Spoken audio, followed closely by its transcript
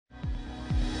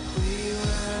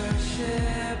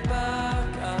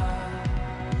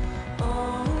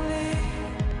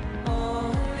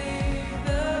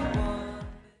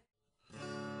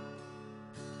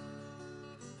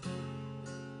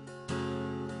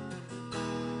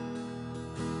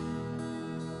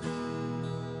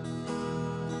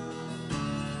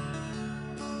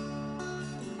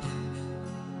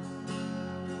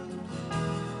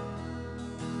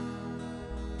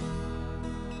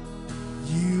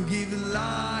give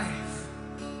life,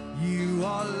 you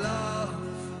are love,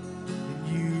 and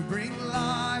you bring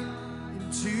light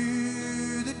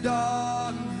into the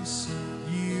darkness.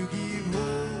 You give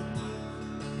hope,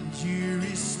 and you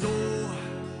restore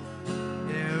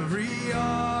every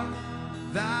heart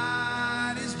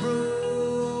that is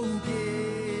broken.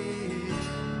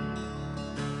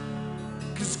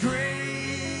 'Cause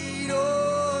great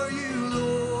are you,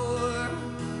 Lord.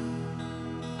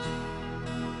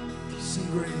 Sing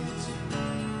great.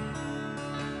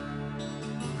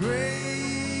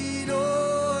 Great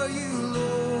are you,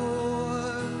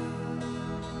 Lord.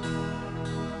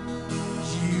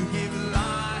 You give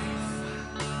life,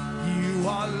 you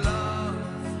are love,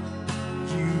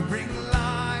 you bring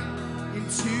light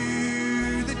into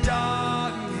the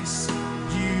darkness.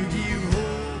 You give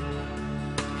hope,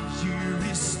 you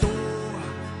restore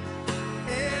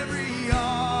every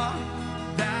heart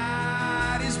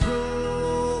that is broken.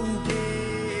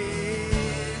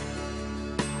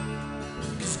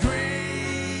 'Cause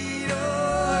great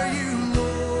are you,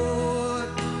 Lord.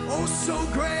 Oh, so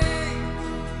great.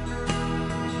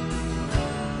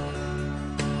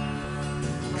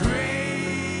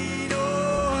 Great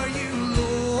are you,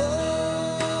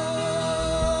 Lord.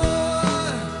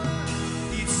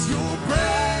 It's your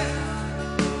breath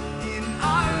in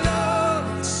our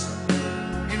lungs,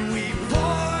 and we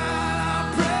pour out our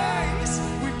praise.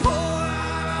 We pour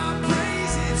out our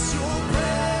praise. It's your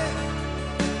breath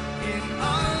in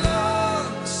our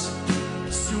lungs,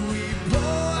 so we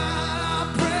pour out our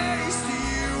praise to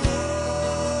you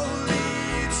only.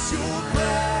 It's your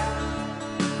breath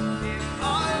in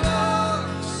our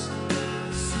lungs,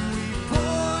 so we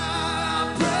pour out our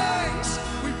praise.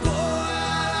 We pour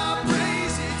out our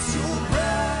praise. It's your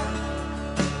breath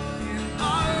in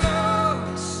our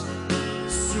lungs,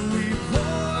 so we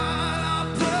pour out our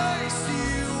praise to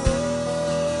you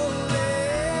only.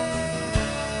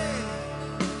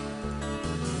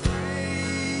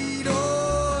 Great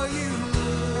are you,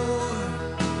 Lord.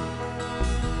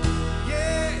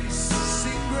 Yes,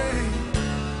 sing great.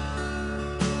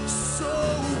 So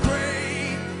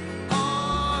great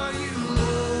are you,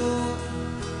 Lord.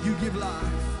 You give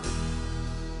life.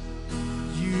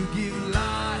 You give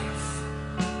life,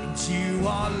 and you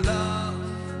are love.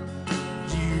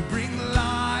 You bring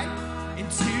light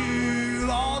into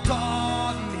all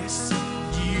darkness.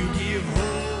 You give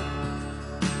hope,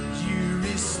 you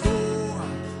restore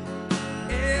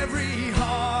every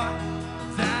heart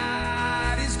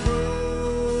that is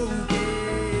broken.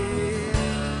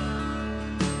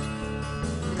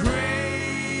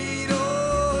 Great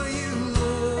are you,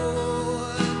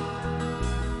 Lord.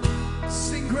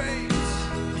 Sing grace.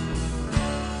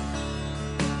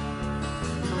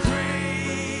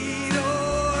 Great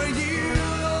are you,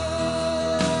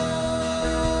 Lord.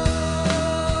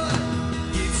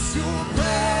 It's your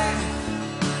breath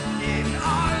in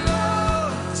our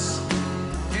lungs,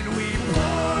 and we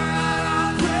pour out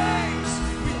our praise.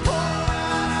 We pour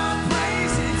out our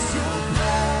praise. It's your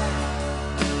breath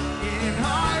in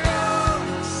our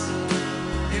lungs,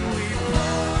 and we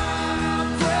pour out our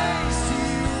praise to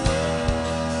you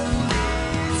only.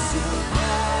 It's your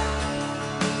breath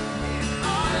in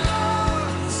our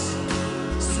lungs,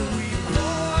 so we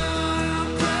pour out our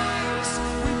praise.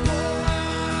 We pour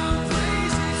out our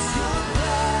praise. It's your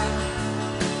breath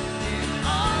in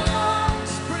our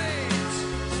lungs, praise.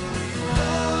 So we pour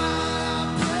out our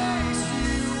praise to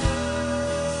you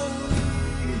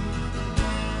only.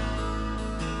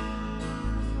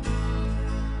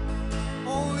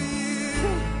 Only you.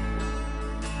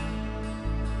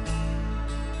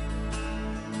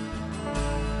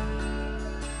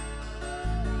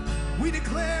 We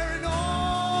declare in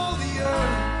all the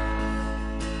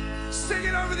earth, sing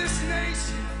it over this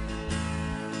nation,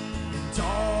 and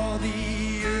all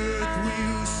the earth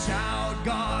will shout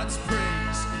God's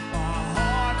praise. Our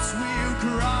hearts will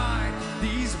cry,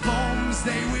 these bones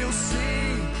they will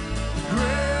sing.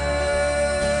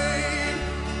 Great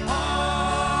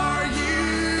are you,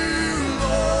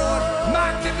 Lord,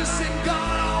 magnificent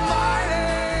God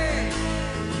Almighty.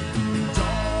 And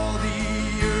all the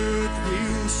earth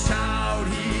will shout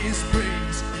His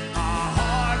praise. Our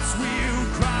hearts will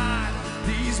cry,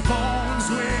 these bones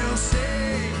will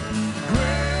sing.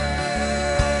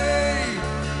 Great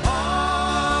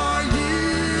are you,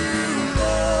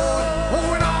 Lord.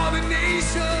 Oh, and all the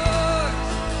nations,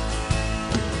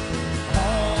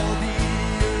 all the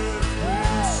earth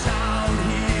will shout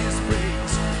His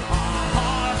praise. Our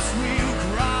hearts will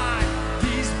cry,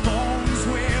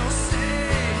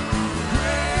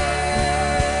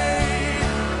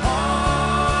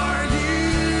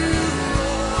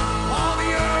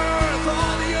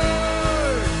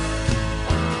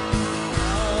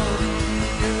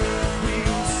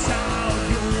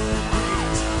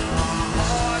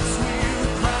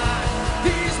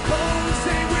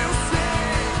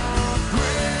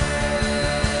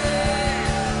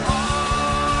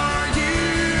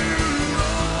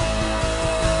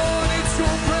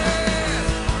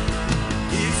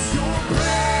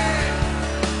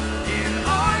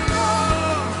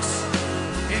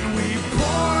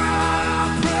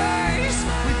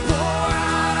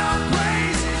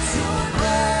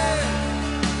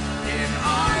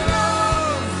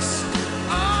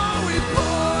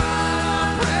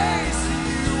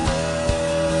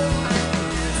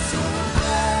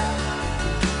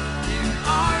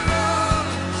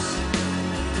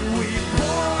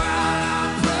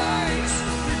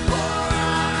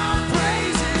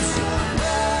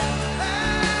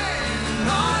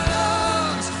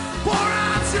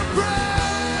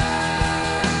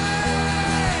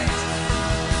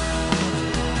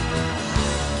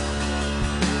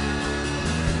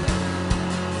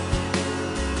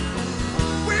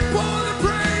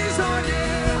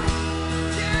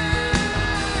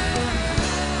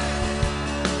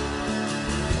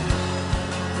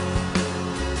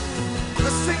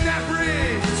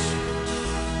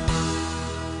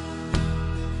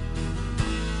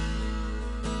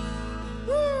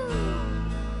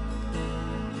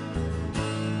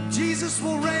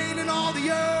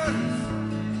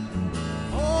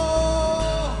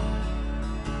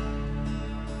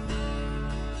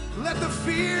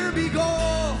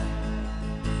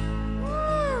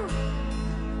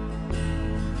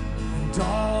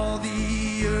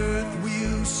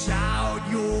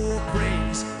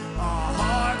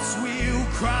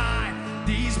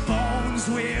 these bones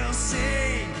will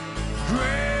sing.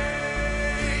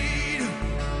 Great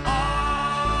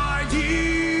are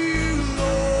you,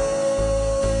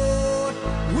 Lord.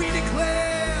 We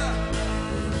declare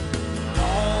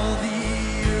all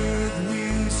the earth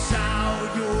will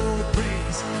shout your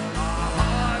praise. Our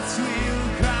hearts will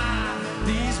cry,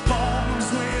 these bones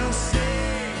will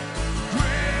sing.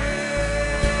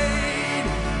 Great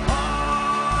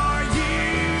are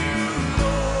you,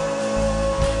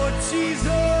 Lord Jesus.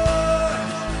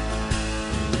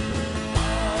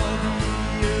 All the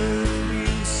earth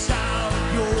will shout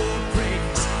your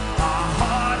praise. Our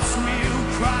hearts will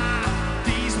cry,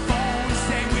 these bones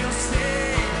they will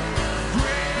sing.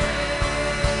 Great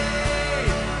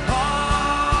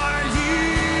are you,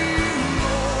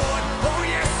 Lord. Oh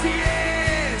yes, He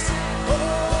is.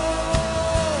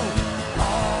 Oh,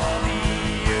 all the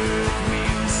earth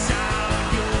will shout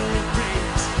your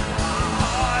praise. Our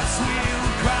hearts will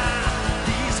cry,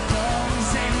 these bones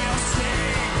they will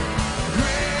sing.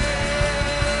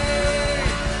 Great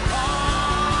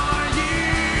are you,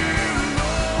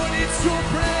 Lord. It's your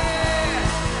breath.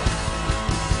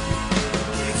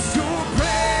 It's your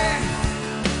breath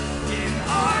in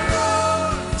our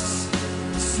lungs.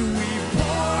 So we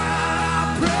pour out our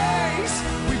praise.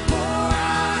 We pour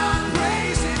out our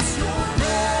praise. It's your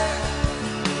breath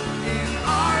in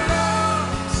our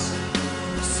lungs.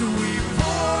 So we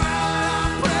pour out our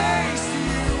praise to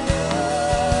you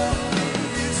only.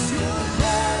 It's your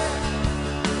breath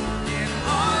in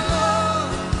our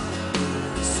lungs.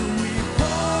 So we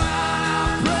pour out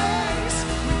our praise.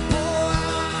 We pour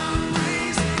out our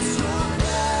praise. It's your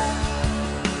breath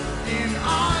in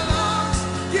our lungs.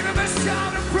 Give Him a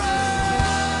shout of praise.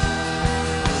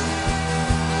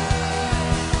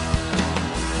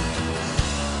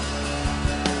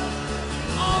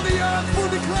 All the earth will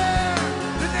declare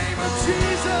the name of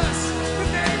Jesus, the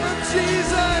name of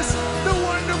Jesus, the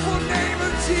wonderful name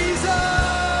of Jesus.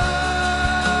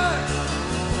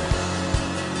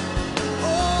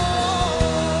 Oh,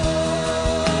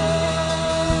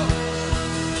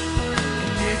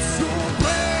 it's your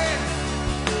breath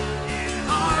in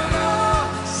our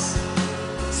lungs.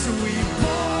 So we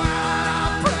pour out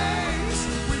our praise.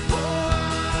 We pour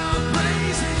out our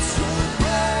praise. It's your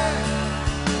breath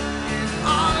in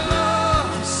our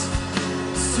lungs.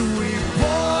 So we pour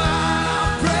out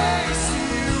our praise to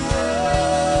you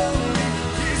only.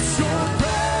 It's your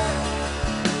breath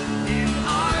in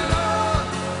our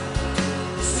lungs.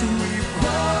 So we pour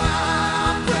out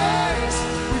our praise.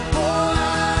 We pour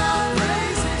out our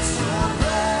praise. It's your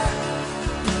breath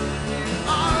in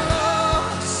our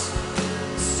lungs.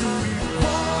 So we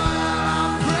pour out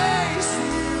our praise to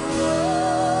you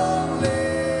only.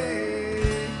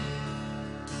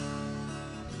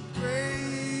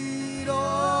 Great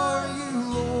are you,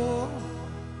 Lord.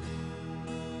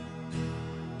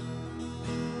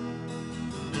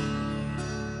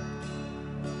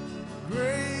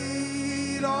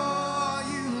 Great are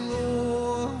you,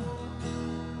 Lord.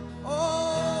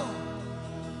 Oh,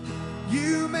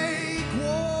 you make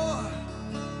war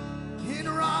in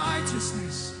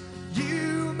righteousness.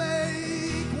 You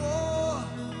make war.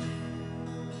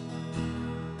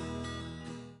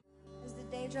 As the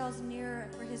day draws nearer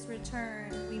for His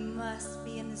return, we must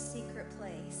be in the secret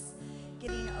place,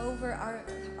 getting over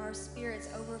our spirits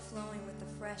overflowing with the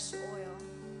fresh oil,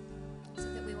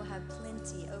 so that we will have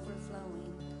plenty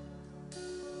overflowing.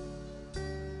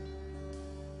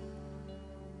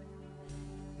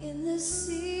 In the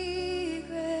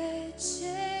secret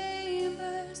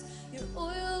chambers, your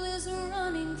oil is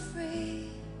running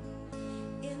free.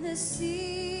 In the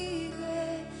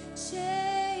secret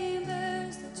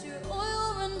chambers, let your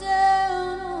oil run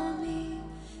down on me,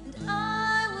 and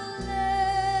I will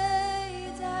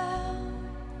lay down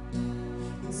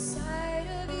inside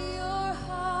of your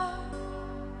heart,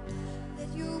 that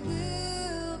your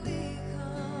will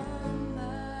become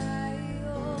my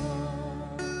own.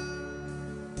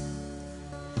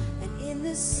 And in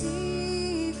the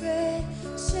secret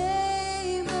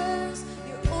chambers,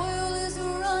 your oil is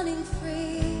running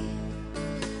free.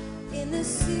 In the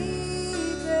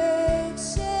secret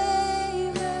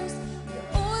chambers, your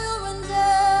oil run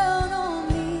down on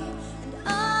me, and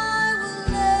I will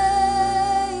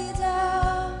lay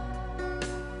down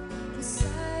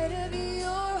inside of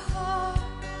your heart,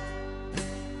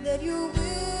 that your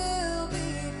will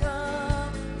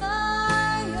become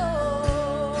my own.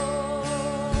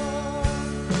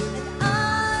 And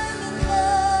I'm in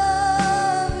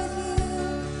love with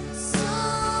you,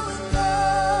 so in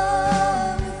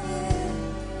love with you.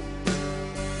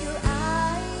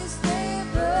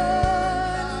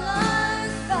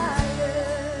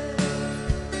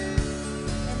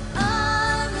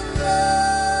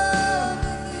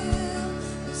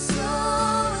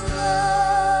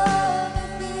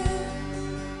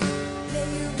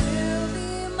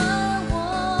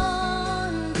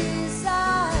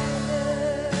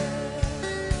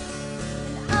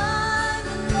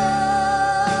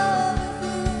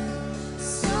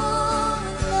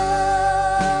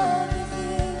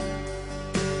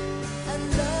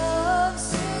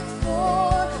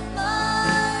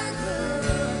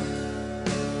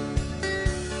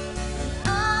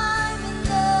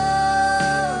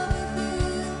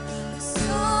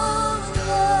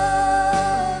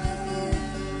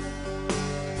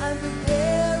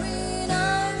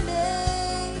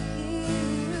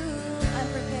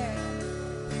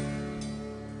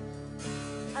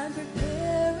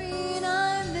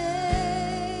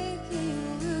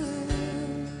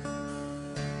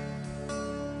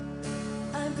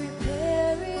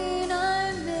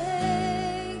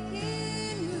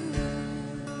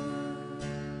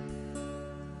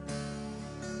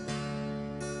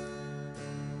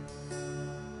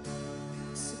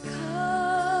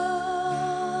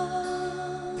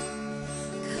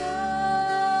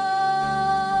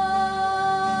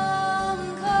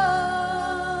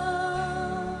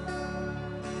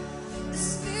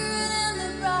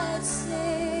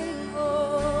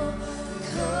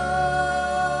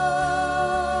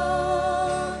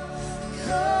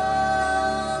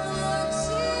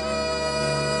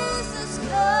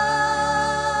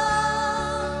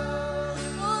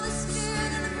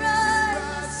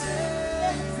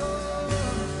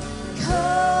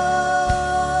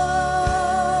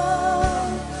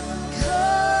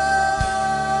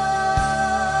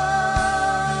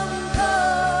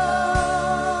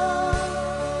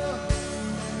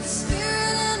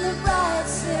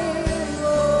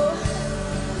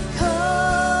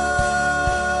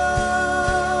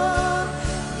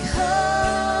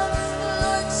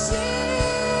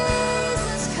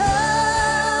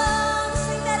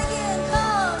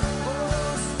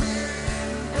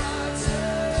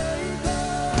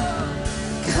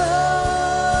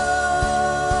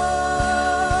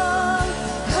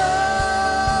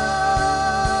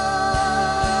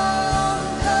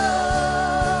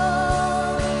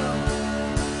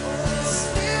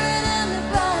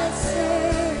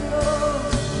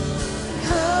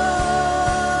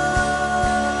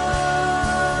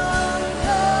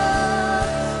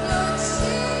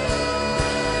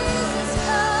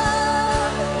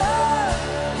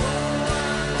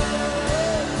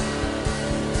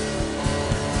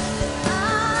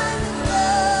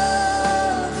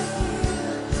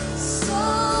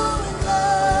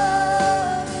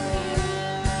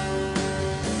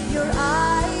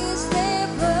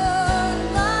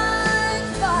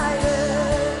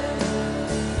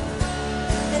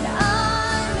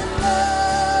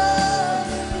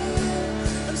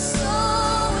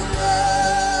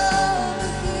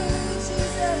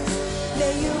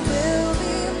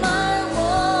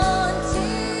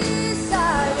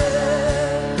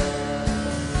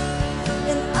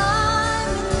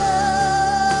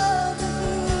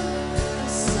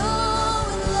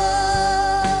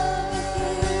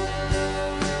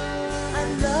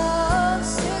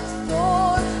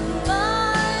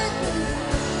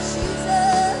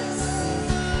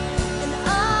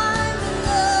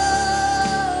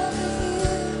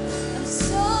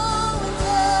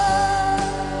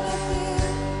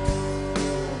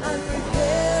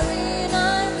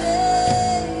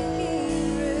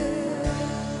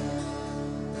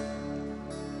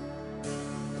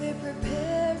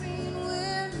 preparing,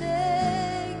 we're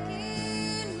making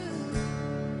room.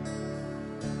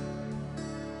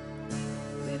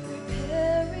 We're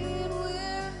preparing,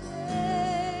 we're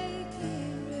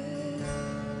making room.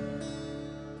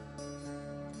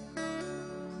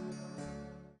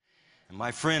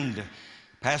 My friend,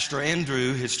 Pastor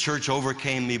Andrew, his church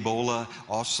overcame Ebola.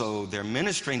 Also, they're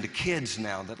ministering to kids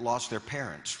now that lost their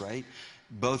parents, right?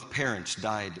 Both parents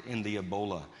died in the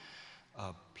Ebola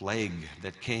plague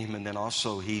that came. And then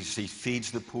also he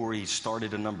feeds the poor. He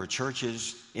started a number of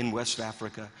churches in West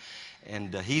Africa.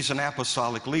 And he's an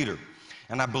apostolic leader.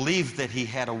 And I believe that he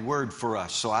had a word for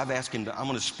us. So I've asked him, I'm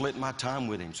going to split my time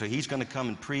with him. So he's going to come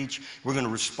and preach. We're going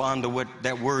to respond to what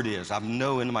that word is. I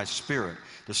know in my spirit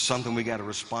there's something we got to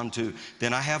respond to.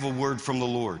 Then I have a word from the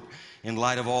Lord in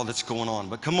light of all that's going on.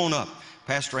 But come on up,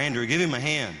 Pastor Andrew. Give him a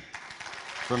hand.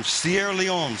 From Sierra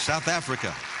Leone, South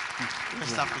Africa.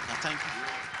 West Africa, thank you.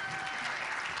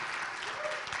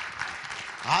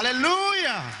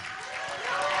 Hallelujah.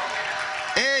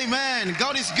 Amen.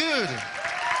 God is good.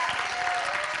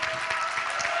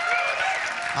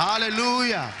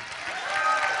 Hallelujah.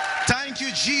 Thank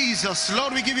you, Jesus.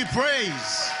 Lord, we give you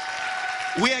praise.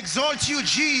 We exalt you,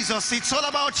 Jesus. It's all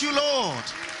about you, Lord.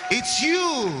 It's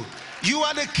you. You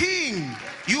are the King.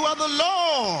 You are the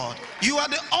Lord. You are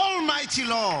the Almighty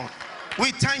Lord.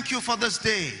 We thank you for this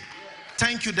day.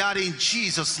 Thank you, Daddy, in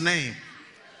Jesus' name.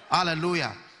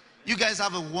 Hallelujah. You guys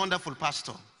have a wonderful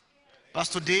pastor.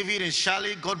 Pastor David and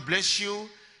Charlie, God bless you.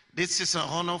 This is an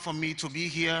honor for me to be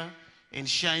here and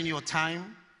sharing your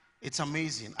time. It's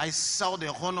amazing. I saw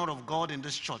the honor of God in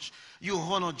this church. You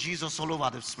honor Jesus all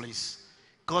over this place.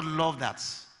 God loved that.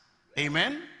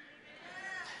 Amen.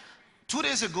 2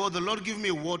 days ago, the Lord gave me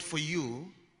a word for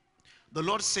you. The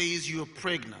Lord says you are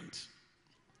pregnant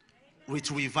with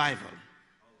revival.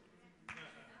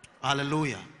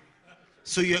 Hallelujah.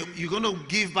 So you're going to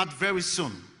give birth very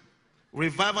soon.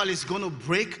 Revival is going to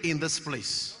break in this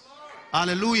place.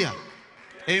 Hallelujah.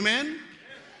 Amen.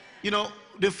 You know,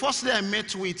 the first day I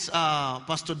met with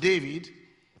Pastor David,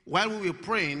 while we were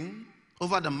praying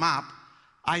over the map,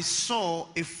 I saw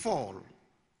a fall.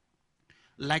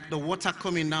 Like the water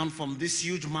coming down from this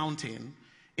huge mountain.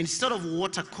 Instead of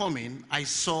water coming, I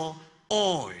saw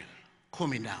oil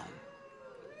coming down.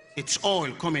 It's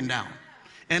oil coming down.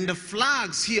 And the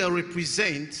flags here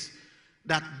represent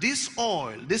that this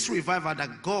oil, this revival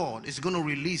that God is going to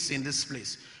release in this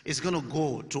place, is going to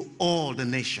go to all the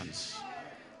nations.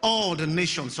 All the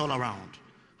nations all around.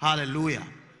 Hallelujah.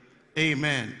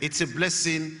 Amen. It's a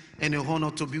blessing and an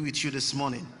honor to be with you this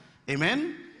morning.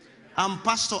 Amen. I'm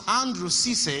Pastor Andrew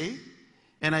Cisse,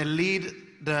 and I lead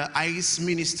the ICE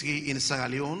ministry in Sierra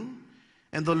Leone.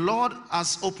 And the Lord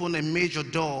has opened a major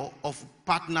door of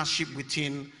partnership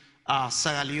between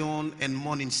Sierra Leone and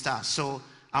Morning Star. So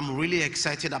I'm really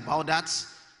excited about that.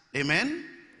 Amen.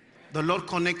 The Lord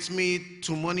connects me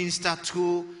to Morning Star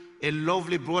through a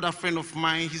lovely brother friend of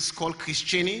mine. He's called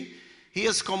Christiani. He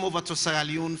has come over to Sierra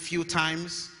Leone a few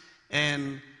times.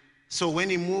 And so when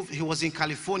he moved, he was in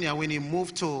California. When he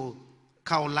moved to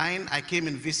Caroline, I came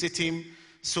and visit him.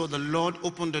 So the Lord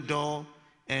opened the door,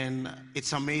 and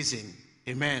it's amazing.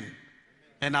 Amen.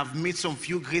 And I've met some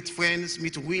few great friends.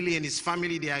 Meet Willie and his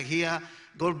family. They are here.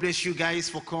 God bless you guys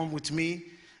for coming with me.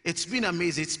 It's been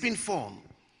amazing. It's been fun.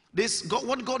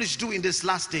 What God is doing these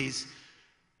last days,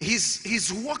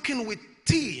 He's working with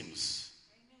teams.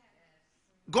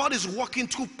 God is working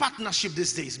through partnership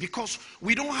these days because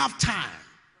we don't have time.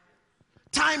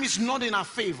 Time is not in our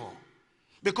favor.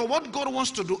 Because what God wants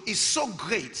to do is so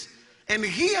great. And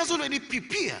He has already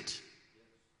prepared.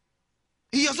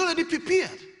 He has already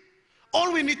prepared.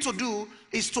 All we need to do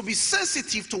is to be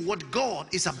sensitive to what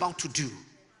God is about to do.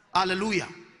 Hallelujah.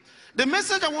 The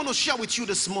message I want to share with you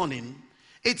this morning,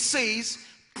 it says,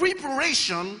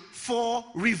 preparation for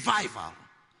revival.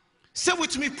 Say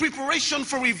with me, preparation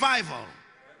for revival.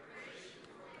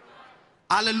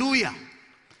 Hallelujah.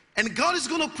 And God is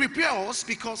going to prepare us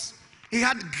because He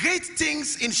had great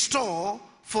things in store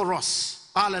for us.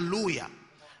 Hallelujah.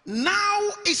 Now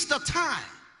is the time.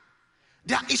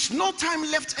 There is no time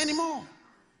left anymore.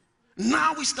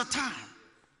 Now is the time.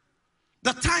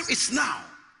 The time is now.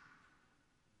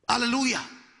 Hallelujah.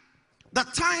 The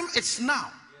time is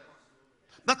now.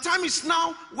 The time is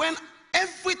now when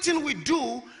everything we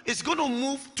do is going to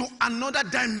move to another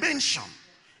dimension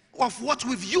of what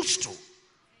we've used to.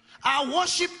 Our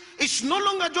worship is no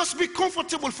longer just be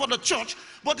comfortable for the church,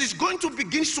 but it's going to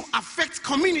begin to affect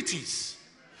communities.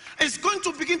 It's going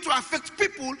to begin to affect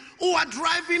people who are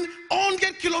driving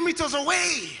 100 kilometers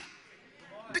away.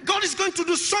 God is going to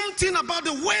do something about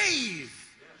the wave.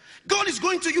 God is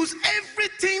going to use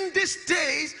everything these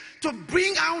days to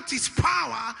bring out his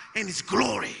power and his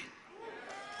glory.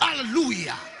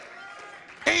 Hallelujah.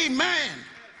 Amen.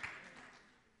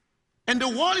 And the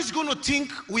world is going to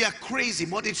think we are crazy,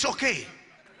 but it's okay.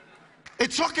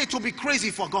 It's okay to be crazy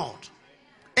for God.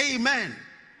 Amen.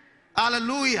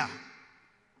 Hallelujah.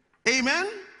 Amen.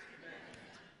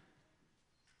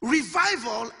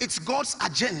 Revival, it's God's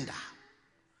agenda.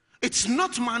 It's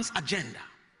not man's agenda.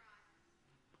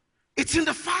 It's in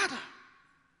the Father.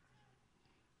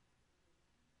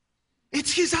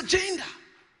 It's his agenda.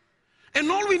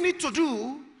 And all we need to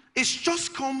do is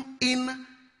just come in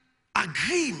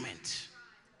agreement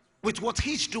with what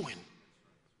he's doing.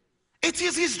 It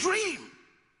is his dream.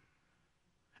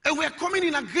 And we're coming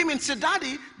in agreement. Say,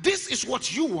 Daddy, this is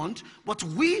what you want, but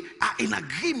we are in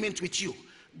agreement with you.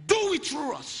 Do it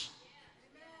through us.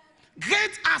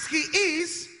 Great as he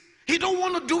is, he don't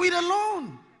want to do it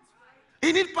alone.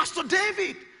 He needs Pastor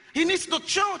David. He needs the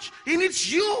church. He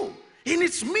needs you. He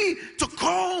needs me to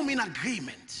come in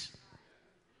agreement.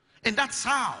 And that's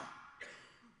how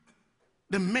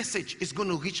the message is going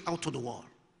to reach out to the world.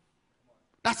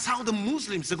 That's how the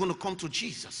Muslims are going to come to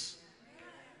Jesus.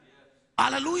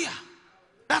 Hallelujah.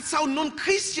 That's how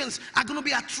non-Christians are going to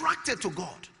be attracted to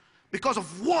God because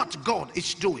of what God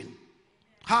is doing.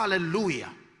 Hallelujah.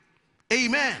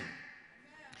 Amen.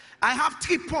 I have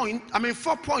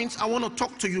 4 points I want to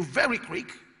talk to you very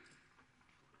quick.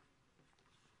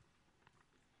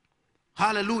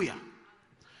 Hallelujah.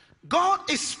 God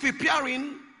is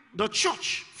preparing the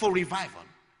church for revival.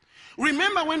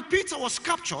 Remember when Peter was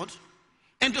captured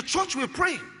and the church were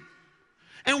praying.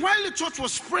 And while the church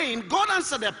was praying, God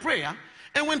answered their prayer.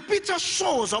 And when Peter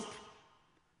shows up,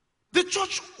 the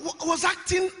church was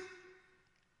acting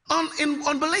in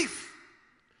unbelief.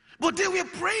 But they were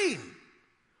praying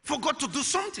for God to do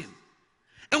something.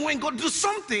 And when God did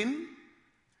something,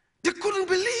 they couldn't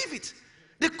believe it.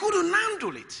 They couldn't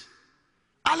handle it.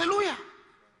 Hallelujah.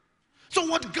 So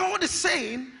what God is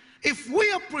saying, if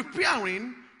we are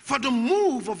preparing for the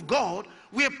move of God,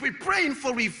 we are preparing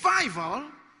for revival,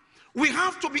 we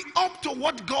have to be up to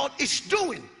what God is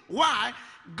doing. Why?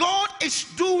 God is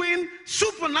doing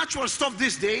supernatural stuff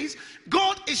these days.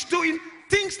 God is doing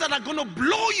things that are going to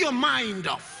blow your mind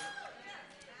off.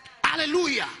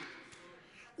 Hallelujah.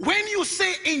 When you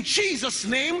say in Jesus'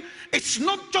 name, it's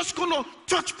not just going to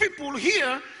touch people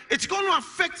here, it's going to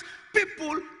affect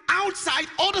people outside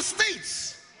other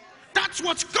states. That's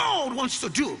what God wants to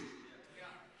do.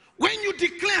 When you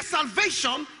declare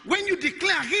salvation, when you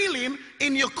declare healing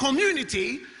in your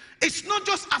community, it's not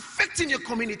just affecting your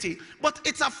community, but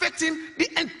it's affecting the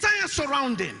entire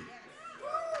surrounding.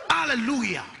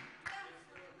 Hallelujah.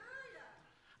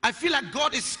 I feel like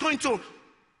God is going to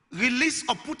release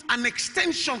or put an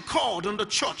extension cord on the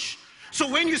church. So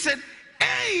when you said,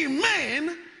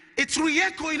 amen, it's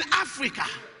re-echo in Africa.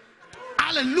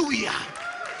 Hallelujah.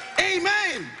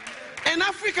 Amen. And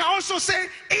Africa also say,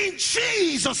 in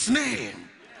Jesus' name.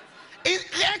 It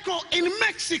echo in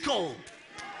Mexico.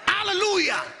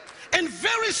 Hallelujah. And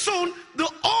very soon, the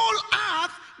whole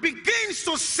earth begins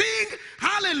to sing,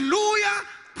 hallelujah,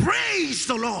 praise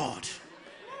the Lord.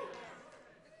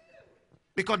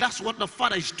 Because that's what the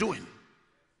Father is doing.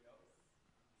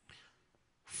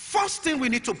 First thing we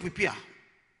need to prepare,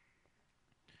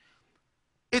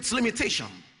 it's limitation.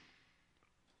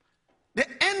 The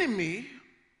enemy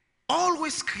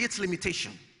always creates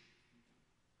limitation.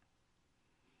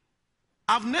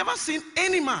 I've never seen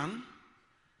any man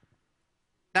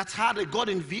that's had a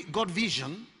God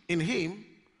vision in him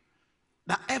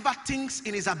that ever thinks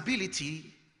in his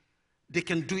ability they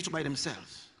can do it by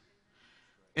themselves.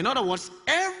 In other words,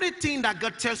 everything that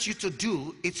God tells you to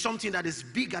do, it's something that is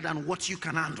bigger than what you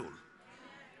can handle.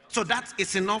 So that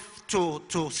is enough to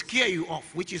scare you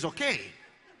off, which is okay.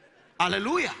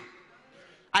 Hallelujah.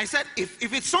 I said,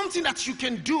 if it's something that you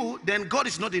can do, then God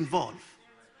is not involved.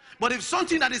 But if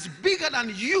something that is bigger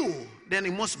than you, then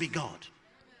it must be God.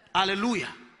 Hallelujah.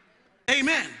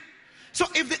 Amen. So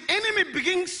if the enemy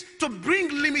begins to bring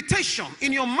limitation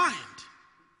in your mind,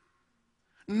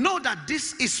 know that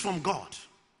this is from God.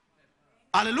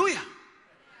 Hallelujah.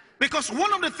 Because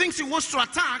one of the things he wants to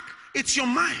attack, it's your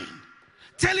mind.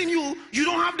 Telling you, you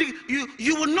don't have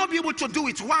you will not be able to do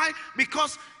it. Why?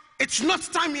 Because it's not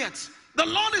time yet. The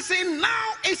Lord is saying, now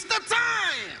is the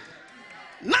time.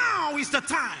 Now is the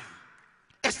time.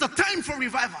 It's the time for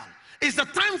revival. It's the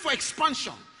time for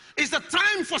expansion. It's the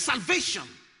time for salvation.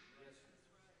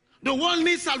 The world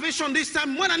needs salvation this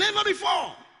time more than ever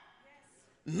before.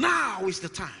 Now is the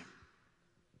time.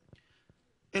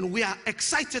 And we are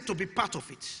excited to be part of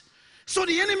it. So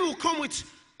the enemy will come with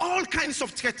all kinds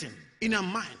of threats in our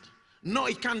mind. No,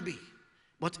 it can't be.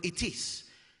 But it is.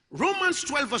 Romans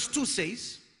 12 verse 2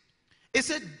 says, it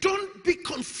said, don't be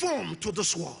conformed to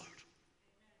this world,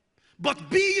 but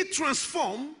be ye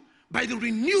transformed by the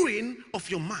renewing of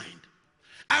your mind.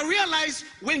 I realize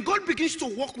when God begins to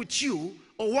walk with you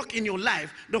or walk in your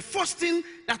life, the first thing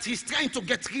that he's trying to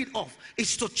get rid of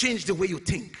is to change the way you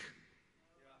think.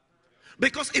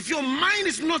 Because if your mind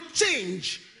is not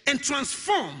changed and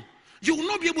transformed, you will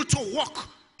not be able to walk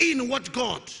in what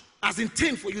God has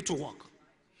intended for you to walk.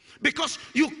 Because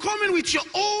you come in with your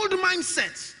old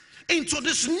mindset into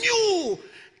this new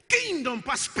kingdom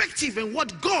perspective and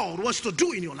what God wants to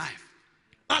do in your life.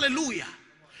 Hallelujah.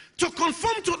 To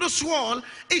conform to this world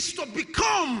is to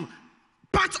become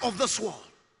part of this world.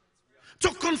 To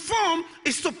conform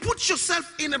is to put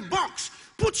yourself in a box,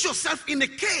 put yourself in a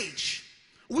cage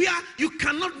where you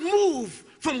cannot move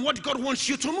from what God wants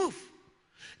you to move.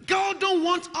 God don't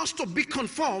want us to be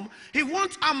conformed. He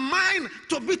wants our mind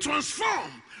to be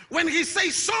transformed. When he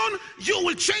says, son, you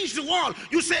will change the world,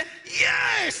 you say,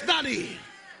 yes, daddy.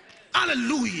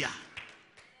 Hallelujah.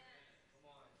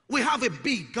 We have a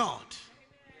big God.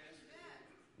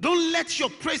 Don't let your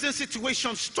present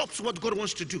situation stop what God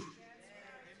wants to do.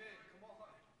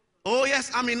 Oh yes,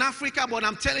 I'm in Africa, but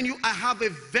I'm telling you, I have a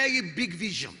very big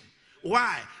vision.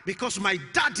 Why? Because my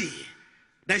daddy,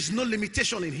 there is no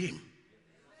limitation in him.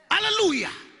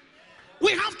 Hallelujah.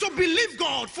 We have to believe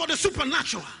God for the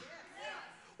supernatural.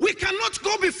 We cannot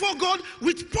go before God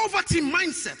with poverty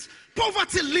mindset,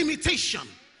 poverty limitation.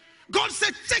 God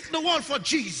said, take the world for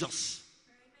Jesus.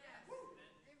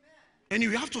 And you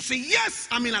have to say, yes,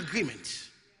 I'm in agreement.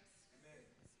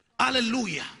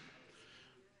 Hallelujah.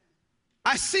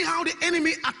 I see how the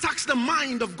enemy attacks the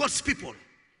mind of God's people.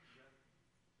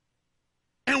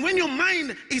 And when your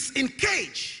mind is in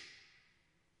cage,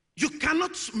 you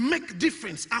cannot make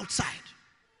difference outside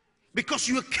because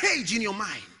you're caged in your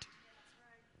mind.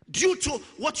 Due to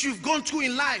what you've gone through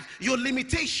in life, your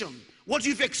limitation, what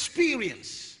you've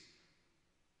experienced.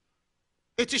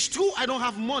 It is true I don't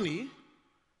have money,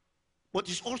 but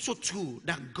it's also true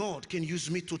that God can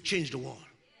use me to change the world.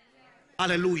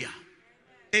 Hallelujah.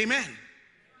 Amen.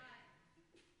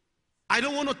 I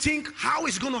don't want to think how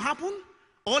it's going to happen.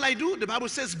 All I do, the Bible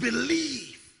says,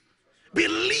 believe.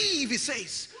 Believe, it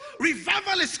says.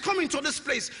 Revival is coming to this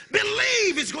place.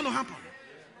 Believe it's going to happen.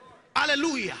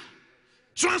 Hallelujah.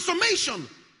 Transformation.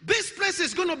 This place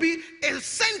is going to be a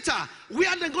center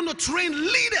where they're going to train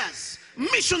leaders,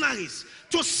 missionaries,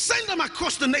 to send them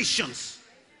across the nations.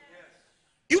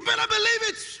 You better believe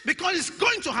it because it's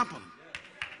going to happen.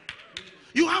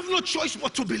 You have no choice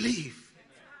but to believe.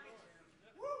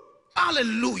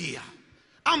 Hallelujah.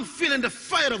 I'm feeling the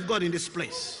fire of God in this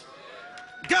place.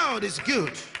 God is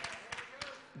good.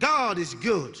 God is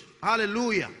good.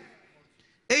 Hallelujah.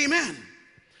 Amen.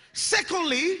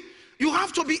 Secondly, you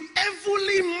have to be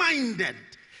heavenly minded.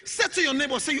 Say to your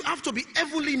neighbor, say you have to be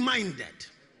heavenly minded.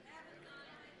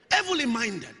 Heavenly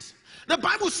minded. The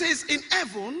Bible says in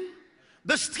heaven,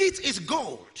 the street is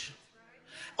gold.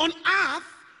 On earth,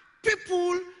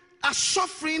 people are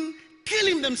suffering,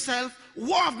 killing themselves.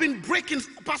 War have been breaking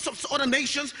parts of other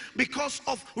nations because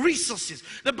of resources.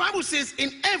 The Bible says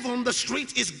in heaven, the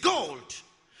street is gold.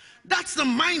 That's the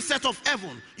mindset of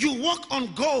heaven. You walk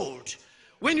on gold.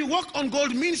 When you walk on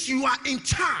gold means you are in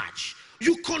charge.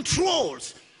 You control.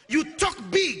 You talk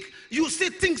big. You say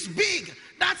things big.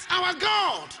 That's our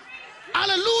God.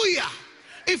 Hallelujah.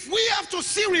 If we have to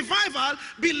see revival,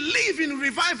 believe in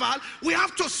revival, we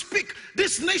have to speak.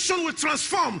 This nation will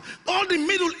transform. All the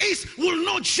Middle East will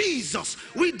know Jesus.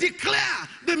 We declare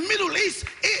the Middle East,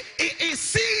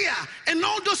 Syria, and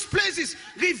all those places.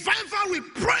 Revival will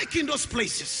break in those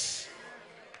places.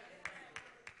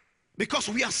 Because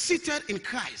we are seated in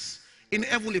Christ in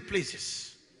heavenly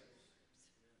places.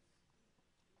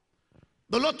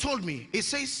 The Lord told me, He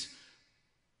says,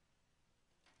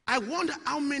 I wonder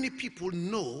how many people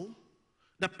know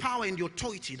the power and the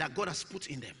authority that God has put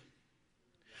in them.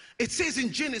 It says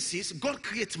in Genesis, God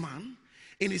creates man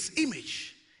in His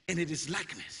image and in His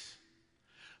likeness.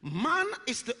 Man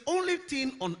is the only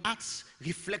thing on earth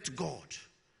reflect God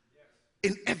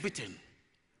in everything.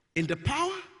 In the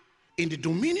power, in the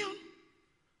dominion,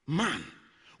 man.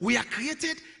 We are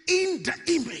created in the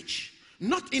image,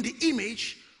 not in the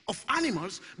image of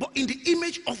animals, but in the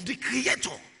image of the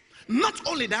Creator. Not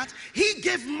only that, He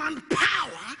gave man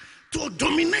power to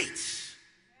dominate.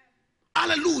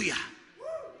 Hallelujah.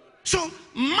 So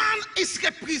man is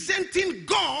representing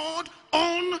God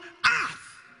on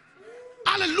earth.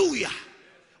 Hallelujah.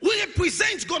 We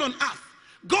represent God on earth.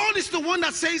 God is the one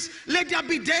that says, let there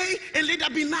be day and let there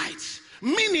be night.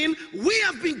 Meaning, we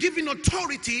have been given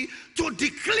authority to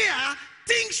declare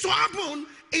things to happen.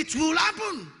 It will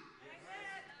happen.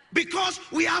 Because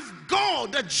we have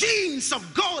God, the genes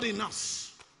of God in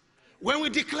us. When we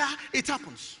declare, it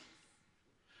happens.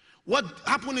 What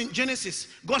happened in Genesis?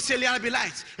 God said, "Let there be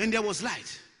light," and there was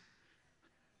light.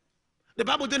 The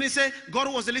Bible didn't say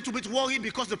God was a little bit worried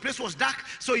because the place was dark,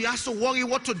 so he has to worry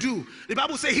what to do. The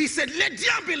Bible says he said, "Let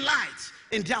there be light,"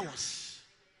 and there was.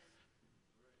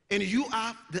 And you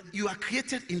are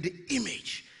created in the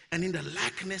image and in the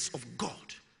likeness of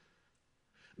God.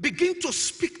 Begin to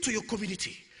speak to your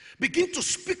community. Begin to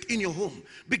speak in your home.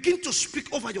 Begin to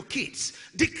speak over your kids.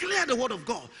 Declare the word of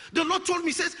God. The Lord told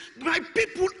me, he says, "My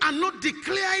people are not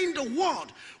declaring the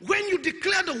word. When you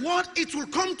declare the word, it will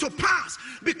come to pass."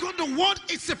 Because the word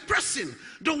is a person.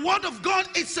 The word of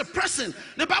God is a person.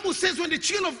 The Bible says when the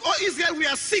children of Israel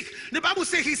were sick, the Bible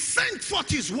says he sent forth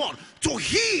his word to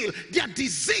heal their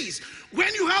disease.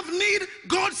 When you have need,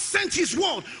 God sent his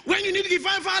word. When you need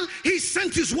revival, he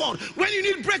sent his word. When you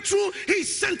need breakthrough, he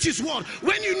sent his word.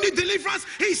 When you need deliverance,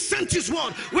 he sent his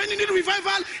word. When you need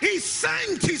revival, he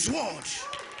sent his word.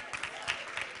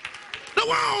 The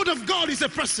word of God is a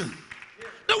person.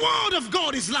 The word of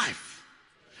God is life.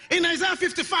 In Isaiah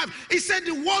 55, he said,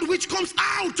 "The word which comes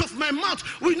out of my mouth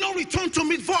will not return to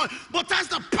me void, but has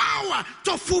the power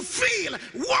to fulfill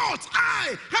what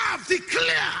I have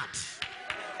declared."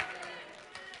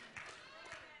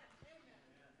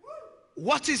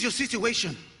 What is your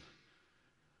situation?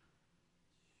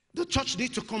 The church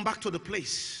needs to come back to the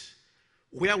place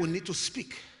where we need to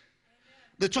speak.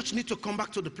 The church needs to come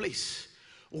back to the place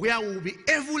where we will be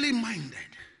heavenly minded.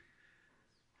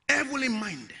 Heavenly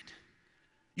minded.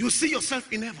 You see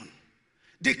yourself in heaven.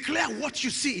 Declare what you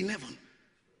see in heaven.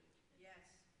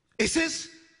 It says,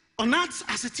 on earth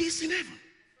as it is in heaven.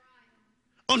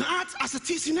 On earth as it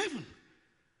is in heaven.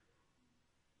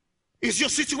 Is your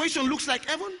situation looks like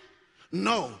heaven?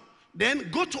 No.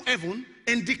 Then go to heaven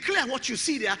and declare what you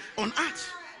see there on earth.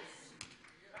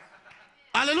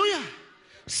 Hallelujah.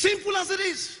 Simple as it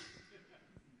is.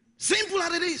 Simple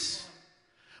as it is.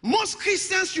 Most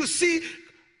Christians you see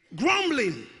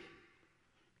grumbling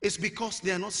is because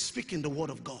they are not speaking the word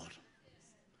of God.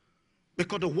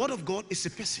 Because the word of God is a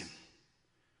person.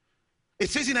 It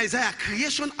says in Isaiah,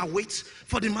 creation awaits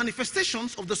for the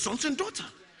manifestations of the sons and daughters.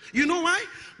 You know why?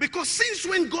 Because since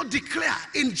when God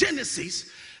declared in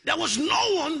Genesis, there was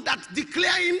no one that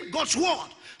declaring God's word.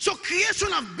 So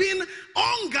creation have been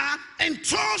hunger and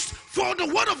thirst for the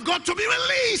word of God to be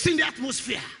released in the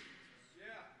atmosphere.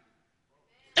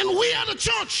 And we are the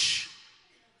church.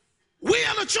 We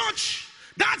are the church.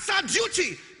 That's our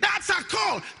duty. That's our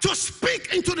call, to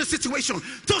speak into the situation,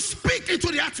 to speak into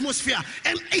the atmosphere.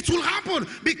 And it will happen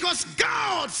because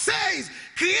God says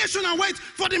creation awaits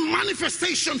for the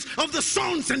manifestations of the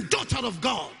sons and daughters of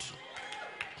God.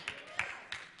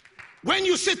 When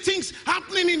you see things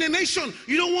happening in the nation,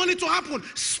 you don't want it to happen.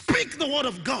 Speak the word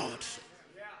of God.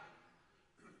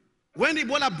 When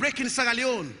Ebola broke in Sierra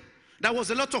Leone, there was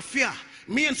a lot of fear.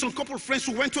 Me and some couple of friends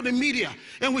who went to the media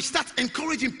and we start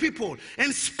encouraging people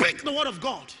and speak the word of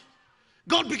God.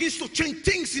 God begins to change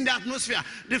things in the atmosphere.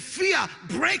 The fear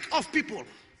break off people.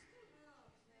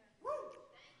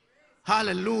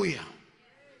 Hallelujah.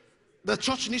 The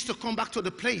church needs to come back to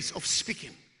the place of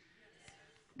speaking.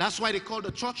 That's why they call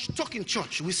the church talking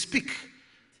church. We speak.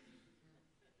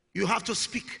 You have to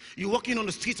speak. You're walking on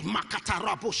the street.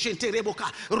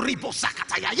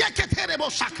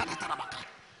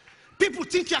 People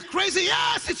think you're crazy.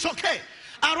 Yes, it's okay.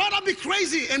 I'd rather be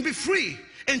crazy and be free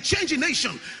and change a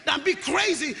nation than be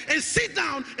crazy and sit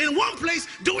down in one place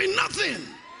doing nothing.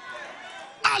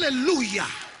 Hallelujah.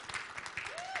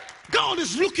 God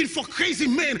is looking for crazy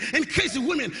men and crazy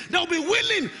women that will be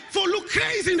willing to look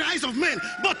crazy in the eyes of men,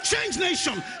 but change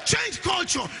nation, change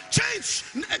culture, change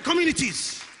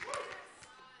communities.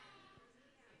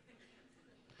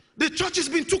 The church has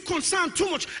been too concerned too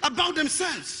much about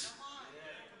themselves.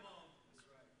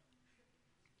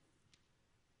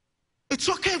 It's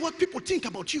okay what people think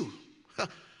about you.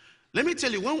 Let me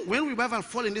tell you, when revival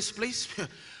fall in this place,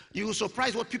 you will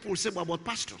surprise what people will say about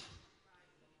pastor.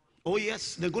 Oh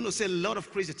yes, they're going to say a lot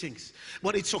of crazy things,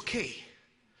 but it's okay.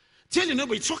 Tell your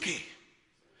neighbor, it's okay.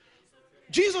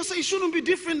 Jesus said it shouldn't be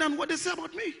different than what they say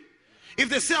about me. If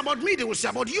they say about me, they will say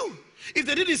about you. If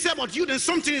they didn't say about you, then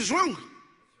something is wrong.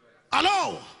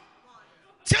 Hello?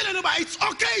 Tell your neighbor, it's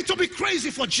okay to be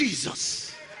crazy for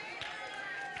Jesus.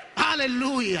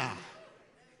 Hallelujah.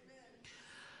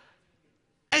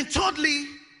 And thirdly,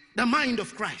 the mind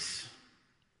of Christ.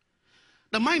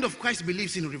 The mind of Christ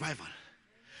believes in revival.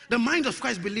 The mind of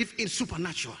Christ believes in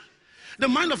supernatural. The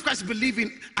mind of Christ believes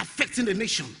in affecting the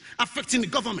nation, affecting the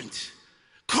government,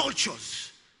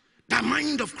 cultures. The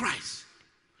mind of Christ.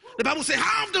 The Bible says,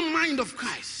 have the mind of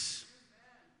Christ.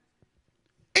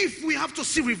 If we have to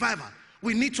see revival,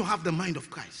 we need to have the mind of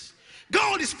Christ.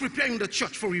 God is preparing the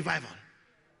church for revival.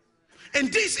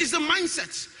 And this is the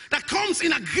mindset that comes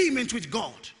in agreement with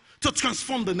God to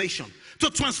transform the nation, to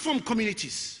transform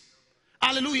communities.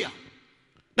 Hallelujah.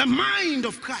 The mind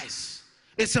of Christ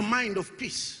is a mind of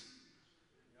peace.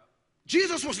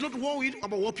 Jesus was not worried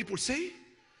about what people say.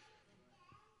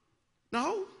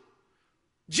 No.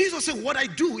 Jesus said, what I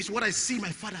do is what I see my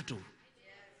Father do.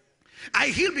 I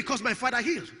heal because my Father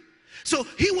healed. So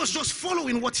he was just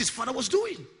following what his Father was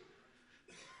doing.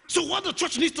 So what the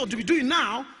church needs to be doing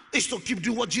now is to keep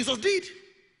doing what Jesus did.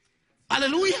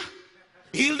 Hallelujah.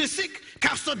 Heal the sick,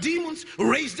 cast out demons,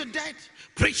 raise the dead,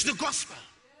 preach the gospel.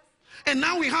 And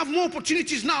now we have more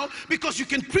opportunities now because you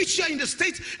can preach here in the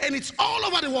States and it's all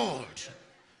over the world.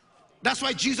 That's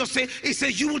why Jesus said, he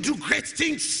said, you will do great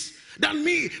things than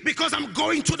me because I'm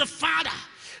going to the Father.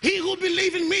 He who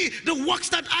believes in me, the works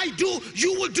that I do,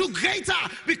 you will do greater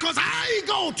because I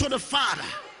go to the Father.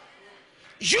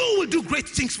 You will do great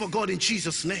things for God in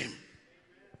Jesus' name.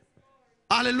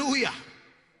 Hallelujah.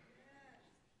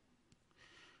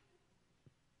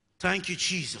 Thank you,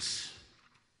 Jesus.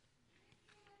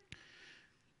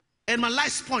 And my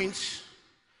last point,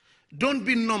 don't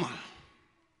be normal.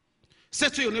 Say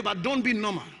to your neighbor, don't be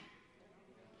normal.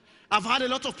 I've had a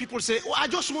lot of people say, oh, I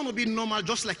just want to be normal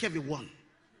just like everyone.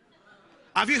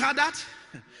 Have you heard that?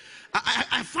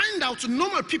 I find out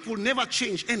normal people never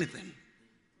change anything.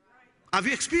 Have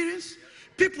you experienced?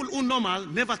 People who are normal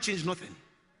never change nothing.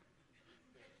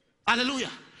 Hallelujah.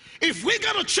 If we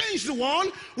got to change the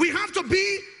world, we have to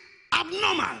be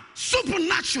abnormal,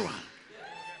 supernatural.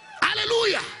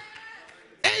 Hallelujah.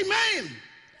 Amen.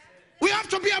 We have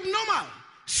to be abnormal,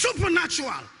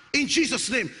 supernatural in Jesus'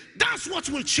 name. That's what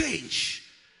will change.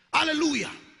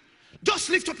 Hallelujah. Just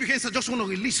lift up your hands. I just want to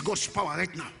release God's power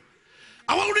right now.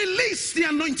 I want to release the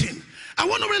anointing. I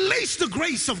want to release the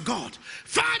grace of God.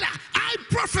 Father, I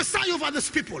prophesy over this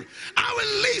people.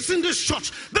 I release in this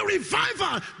church the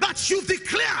revival that you've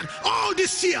declared all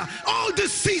this year, all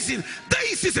this season.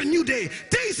 This is a new day.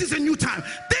 This is a new time.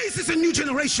 This is a new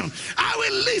generation. I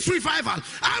release revival.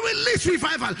 I release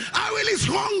revival. I release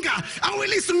hunger. I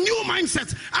release new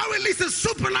mindsets. I release the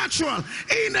supernatural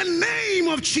in the name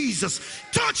of Jesus.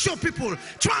 Touch your people.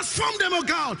 Transform them, oh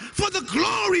God, for the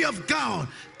glory of God.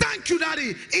 Thank you,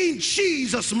 Daddy, in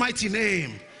Jesus' mighty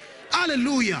name.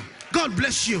 Hallelujah. God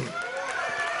bless you. Bless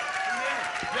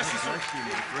you, my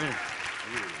friend.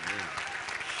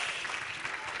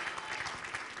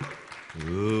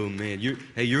 Oh, man.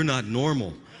 You're not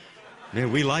normal.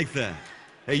 Man, we like that.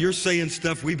 Hey, you're saying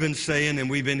stuff we've been saying and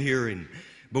we've been hearing.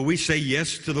 But we say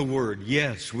yes to the word.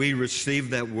 Yes, we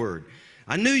receive that word.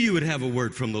 I knew you would have a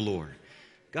word from the Lord.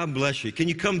 God bless you. Can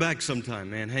you come back sometime,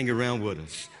 man? Hang around with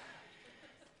us.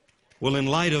 Well, in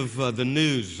light of the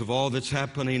news of all that's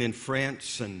happening in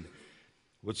France and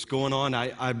what's going on,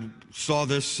 I saw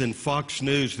this in Fox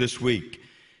News this week.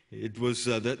 It was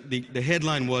the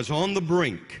headline was, "On the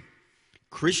Brink,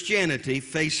 Christianity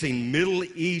Facing Middle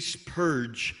East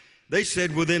Purge." They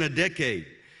said within a decade,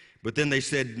 but then they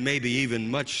said maybe even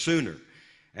much sooner.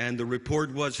 And the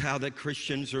report was how that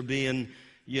Christians are being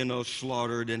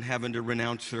slaughtered and having to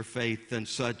renounce their faith and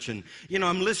such. And,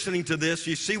 I'm listening to this.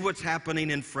 You see what's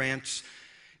happening in France.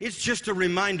 It's just a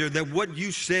reminder that what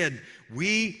you said,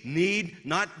 we need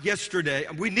not yesterday.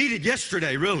 We need it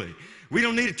yesterday, really. We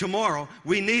don't need it tomorrow.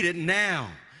 We need it now.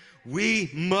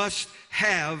 We must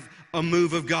have a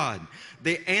move of God.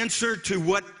 The answer to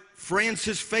what France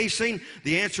is facing,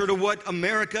 the answer to what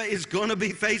America is going to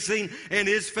be facing and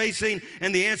is facing,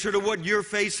 and the answer to what you're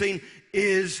facing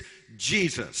is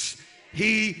Jesus.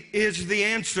 He is the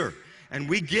answer. And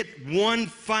we get one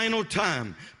final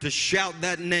time to shout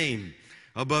that name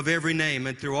above every name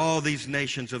and through all these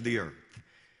nations of the earth.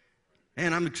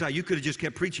 And I'm excited. You could have just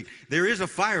kept preaching. There is a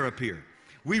fire up here.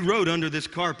 We wrote under this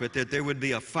carpet that there would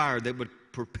be a fire that would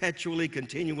perpetually,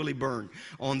 continually burn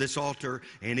on this altar,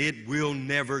 and it will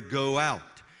never go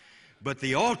out. But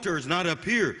the altar is not up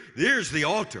here. There's the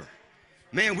altar.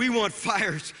 Man, we want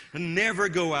fires to never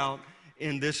go out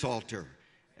in this altar.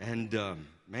 And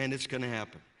man, it's going to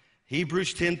happen.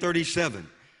 Hebrews 10:37.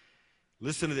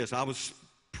 Listen to this. I was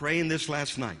praying this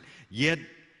last night. Yet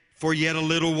for yet a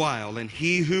little while, and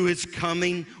he who is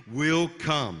coming will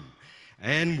come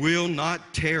and will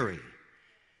not tarry.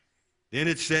 Then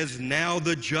it says, now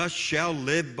the just shall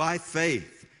live by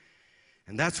faith.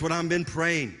 And that's what I've been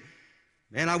praying.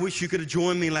 Man, I wish you could have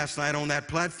joined me last night on that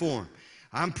platform.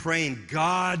 I'm praying,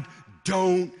 God,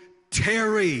 don't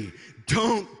tarry.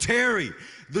 Don't tarry.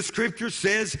 The scripture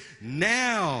says,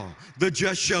 now the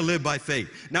just shall live by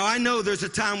faith. Now, I know there's a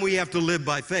time we have to live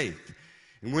by faith,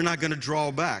 and we're not going to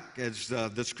draw back, as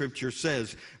the scripture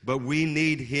says, but we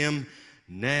need him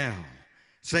now.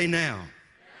 Say now.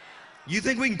 You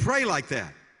think we can pray like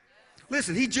that?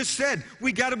 Listen, he just said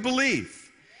we got to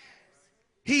believe.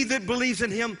 He that believes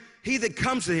in him, he that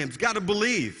comes to him has got to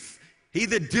believe. He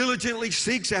that diligently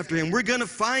seeks after him, we're going to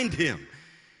find him.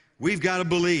 We've got to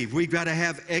believe. We've got to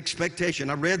have expectation.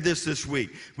 I read this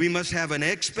week. We must have an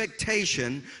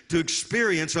expectation to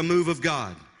experience a move of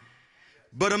God.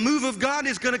 But a move of God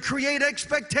is going to create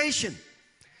expectation.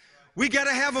 We got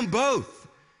to have them both.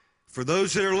 For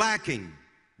those that are lacking,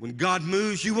 when God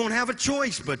moves, you won't have a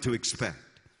choice but to expect.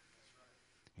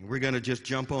 And we're going to just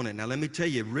jump on it. Now, let me tell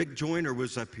you, Rick Joyner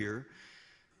was up here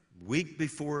week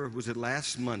before, was it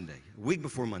last Monday? Week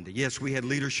before Monday. Yes, we had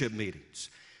leadership meetings.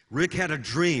 Rick had a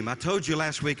dream. I told you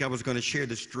last week I was going to share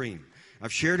this dream.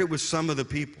 I've shared it with some of the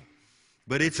people,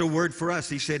 but it's a word for us.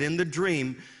 He said in the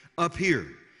dream up here,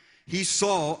 he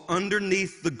saw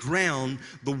underneath the ground,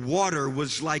 the water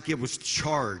was like it was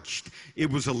charged. It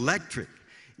was electric.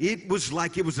 It was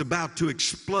like it was about to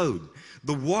explode.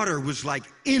 The water was like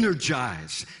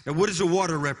energized. Now, what does the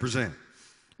water represent?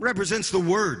 It represents the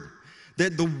Word.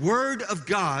 That the Word of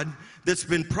God that's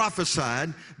been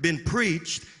prophesied, been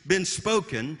preached, been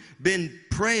spoken, been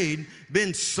prayed,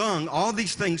 been sung, all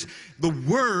these things, the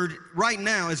Word right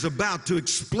now is about to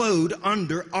explode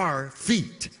under our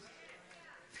feet.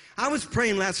 I was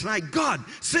praying last night, God,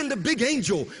 send a big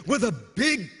angel with a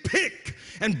big pick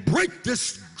and break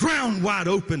this ground wide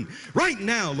open right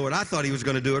now, Lord. I thought he was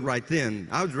going to do it right then.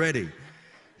 I was ready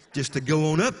just to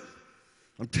go on up.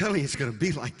 I'm telling you, it's going to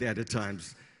be like that at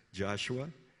times, Joshua.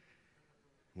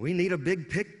 We need a big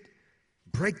pick,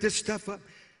 break this stuff up.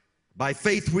 By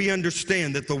faith we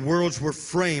understand that the worlds were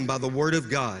framed by the word of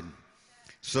God,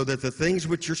 so that the things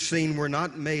which are seen were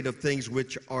not made of things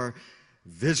which are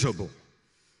visible.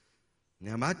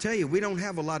 Now, I tell you, we don't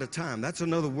have a lot of time. That's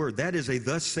another word. That is a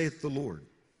thus saith the Lord.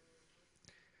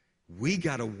 We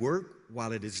got to work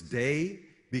while it is day,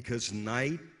 because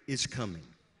night is coming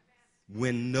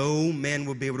when no man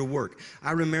will be able to work.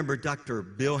 I remember Dr.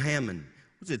 Bill Hammond,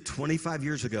 was it 25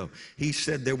 years ago? He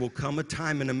said there will come a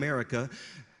time in America,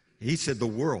 he said the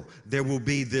world, there will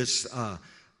be this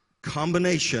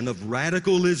combination of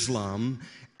radical Islam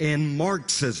and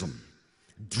Marxism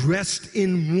dressed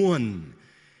in one.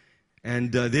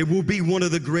 And there will be one of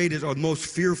the greatest or most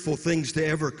fearful things to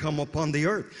ever come upon the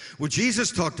earth. Well,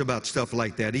 Jesus talked about stuff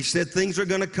like that. He said things are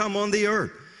going to come on the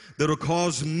earth that will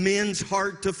cause men's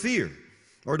heart to fear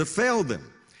or to fail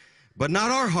them. But not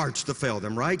our hearts to fail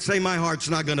them, right? Say, my heart's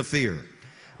not going to fear.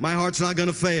 My heart's not going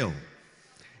to fail.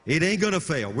 It ain't going to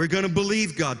fail. We're going to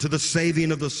believe God to the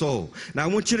saving of the soul. Now, I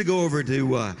want you to go over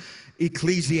to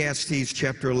Ecclesiastes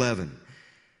chapter 11.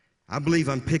 I believe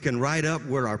I'm picking right up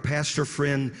where our pastor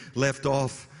friend left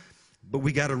off, but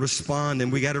we got to respond and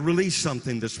we got to release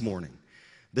something this morning.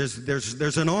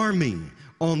 There's an army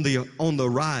on the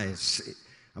rise.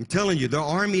 I'm telling you, the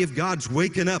army of God's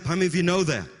waking up. How many of you know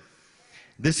that?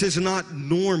 This is not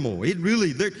normal. It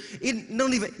really,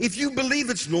 don't even, if you believe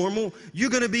it's normal, you're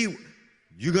going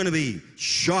to be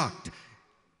shocked.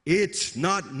 It's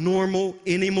not normal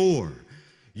anymore.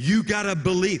 You got to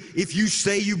believe. If you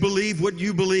say you believe what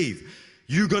you believe,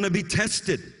 you're going to be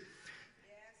tested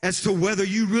as to whether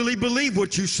you really believe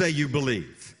what you say you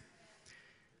believe.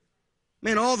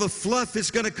 Man, all the fluff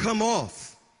is going to come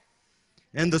off.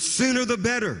 And the sooner the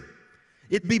better.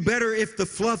 It'd be better if the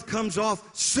fluff comes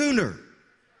off sooner,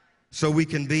 so we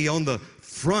can be on the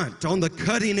front, on the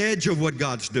cutting edge of what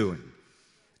God's doing.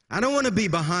 I don't want to be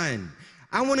behind.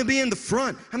 I want to be in the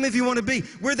front. How many of you want to be?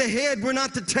 We're the head, we're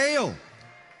not the tail.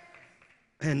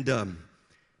 And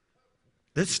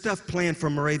this stuff planned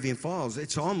from Moravian Falls,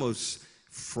 it's almost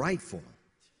frightful.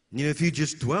 You know, if you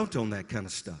just dwelt on that kind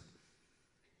of stuff.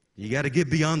 You got to get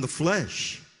beyond the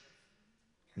flesh.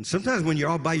 And sometimes when you're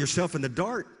all by yourself in the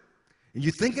dark, and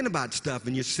you're thinking about stuff,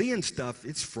 and you're seeing stuff,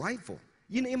 it's frightful.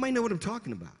 You might know what I'm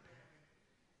talking about.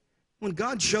 When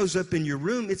God shows up in your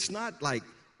room, it's not like,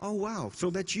 oh, wow, so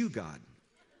that's you, God.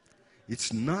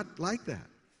 It's not like that.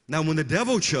 Now, when the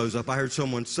devil shows up, I heard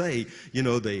someone say, you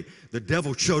know, the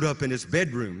devil showed up in his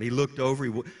bedroom. He looked over,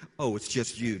 oh, it's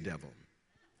just you, devil.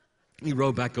 He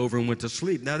rolled back over and went to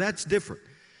sleep. Now, that's different.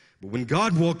 But when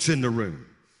God walks in the room,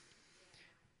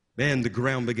 man, the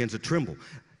ground begins to tremble.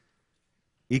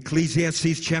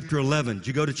 Ecclesiastes chapter 11. Did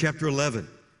you go to chapter 11?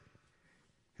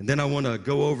 And then I want to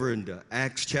go over into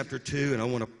Acts chapter 2, and I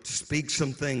want to speak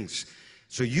some things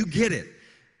so you get it.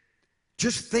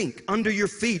 Just think, under your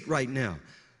feet right now,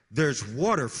 there's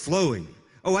water flowing.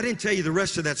 Oh, I didn't tell you the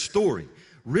rest of that story.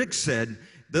 Rick said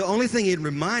the only thing it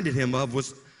reminded him of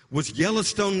was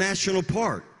Yellowstone National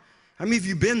Park. How many of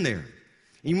you been there?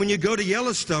 And when you go to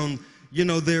Yellowstone, you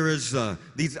know, there is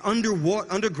these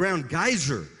underground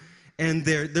geyser. And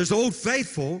there's Old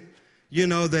Faithful, you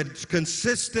know, that's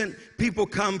consistent. People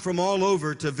come from all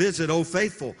over to visit Old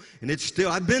Faithful. And it's still,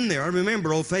 I've been there. I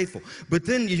remember Old Faithful. But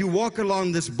then you walk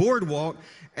along this boardwalk,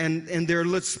 and there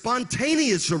are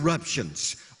spontaneous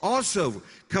eruptions also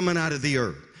coming out of the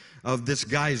earth, of this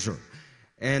geyser.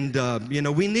 And, you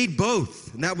know, we need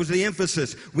both. And that was the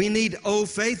emphasis. We need Old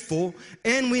Faithful,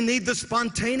 and we need the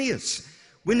spontaneous.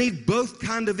 We need both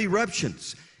kind of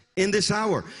eruptions in this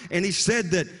hour. And he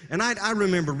said that, and I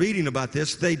remember reading about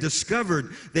this, they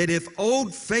discovered that if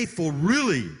Old Faithful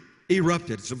really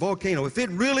erupted, it's a volcano, if it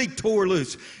really tore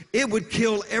loose, it would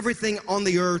kill everything on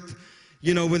the earth,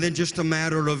 you know, within just a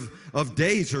matter of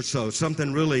days or so.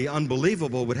 Something really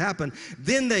unbelievable would happen.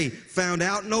 Then they found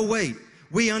out, no, wait,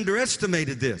 we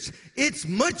underestimated this. It's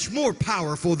much more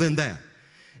powerful than that.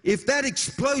 If that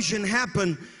explosion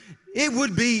happened, it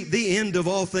would be the end of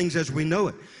all things as we know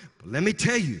it. But let me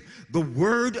tell you, the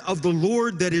word of the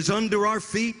Lord that is under our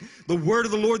feet, the word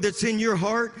of the Lord that's in your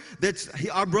heart, that's,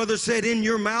 our brother said, in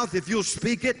your mouth, if you'll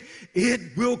speak it, it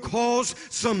will cause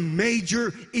some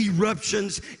major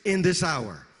eruptions in this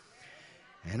hour.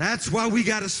 And that's why we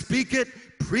got to speak it,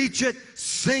 preach it,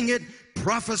 sing it,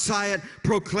 prophesy it,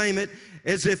 proclaim it,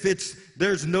 as if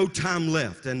there's no time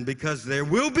left. And because there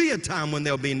will be a time when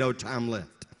there'll be no time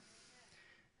left.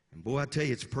 And boy, I tell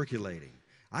you, it's percolating.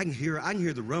 I can hear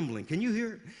the rumbling. Can you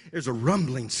hear it? There's a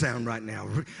rumbling sound right now.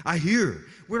 I hear.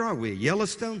 Where are we?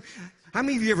 Yellowstone? How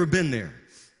many of you ever been there?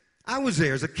 I was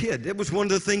there as a kid. It was one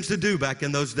of the things to do back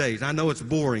in those days. I know it's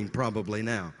boring probably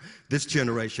now. This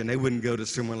generation, they wouldn't go to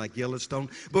somewhere like Yellowstone.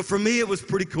 But for me, it was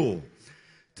pretty cool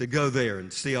to go there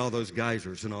and see all those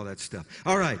geysers and all that stuff.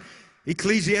 All right.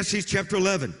 Ecclesiastes chapter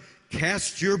 11.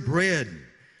 Cast your bread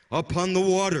upon the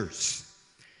waters,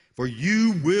 for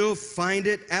you will find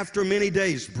it after many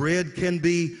days. Bread can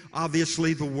be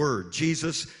obviously the Word,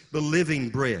 Jesus, the living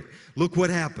bread. Look what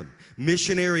happened.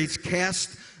 Missionaries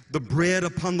cast the bread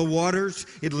upon the waters.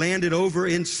 It landed over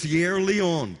in Sierra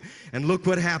Leone. And look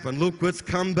what happened. Look what's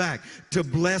come back to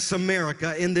bless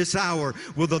America in this hour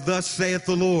with a thus saith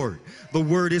the Lord. The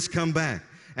Word has come back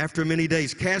after many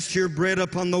days. Cast your bread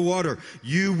upon the water.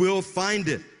 You will find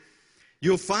it.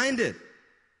 You'll find it.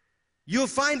 You'll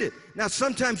find it. Now,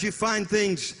 sometimes you find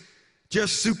things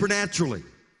just supernaturally,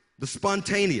 the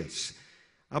spontaneous.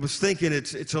 I was thinking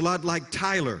it's a lot like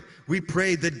Tyler. We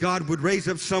prayed that God would raise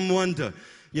up someone to,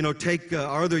 you know, take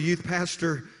our other youth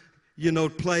pastor, you know,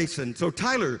 place. And so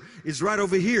Tyler is right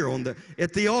over here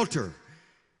at the altar.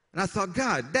 And I thought,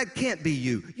 God, that can't be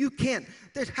you. You can't.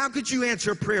 How could you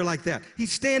answer a prayer like that?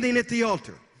 He's standing at the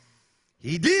altar.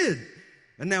 He did.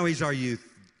 And now he's our youth,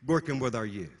 working with our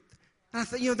youth. I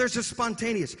thought, you know, there's a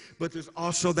spontaneous, but there's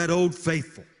also that Old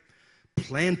Faithful,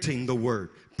 planting the Word,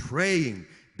 praying,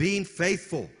 being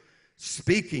faithful,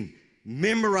 speaking,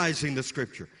 memorizing the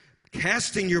Scripture,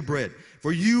 casting your bread,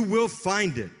 for you will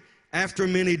find it after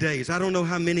many days. I don't know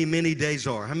how many days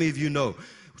are. How many of you know?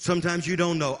 Sometimes you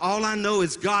don't know. All I know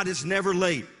is God is never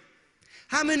late.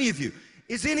 How many of you,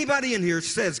 is anybody in here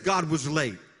says God was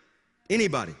late?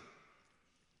 Anybody?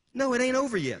 No, it ain't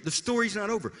over yet. The story's not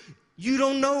over. You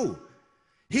don't know.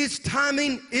 His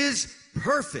timing is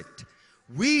perfect.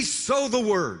 We sow the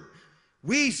word.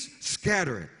 We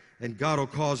scatter it. And God will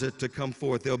cause it to come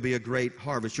forth. There'll be a great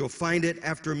harvest. You'll find it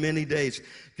after many days.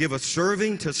 Give a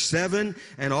serving to 7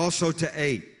 and also to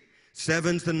 8.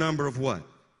 7's the number of what?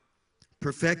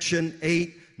 Perfection.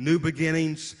 8, new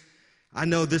beginnings. I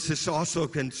know this is also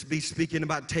can be speaking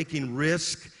about taking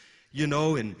risk, you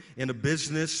know, in a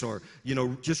business or, you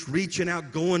know, just reaching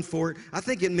out, going for it. I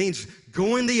think it means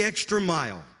going the extra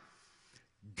mile.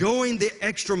 Going the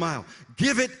extra mile.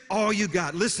 Give it all you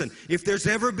got. Listen, if there's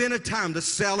ever been a time to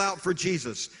sell out for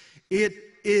Jesus, it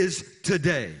is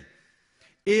today.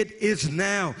 It is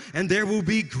now. And there will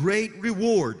be great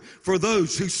reward for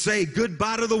those who say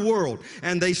goodbye to the world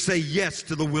and they say yes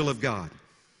to the will of God.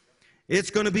 It's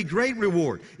going to be great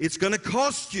reward. It's going to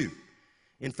cost you.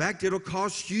 In fact, it'll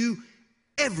cost you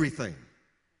everything.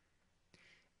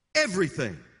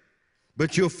 Everything.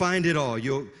 But you'll find it all.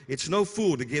 It's no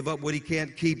fool to give up what he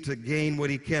can't keep to gain what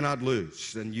he cannot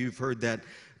lose. And you've heard that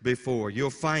before. You'll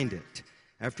find it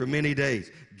after many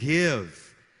days.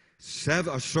 Give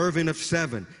a serving of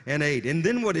 7 and 8. And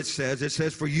then what it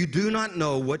says, for you do not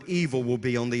know what evil will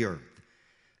be on the earth.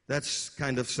 That's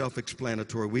kind of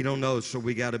self-explanatory. We don't know, so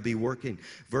we got to be working.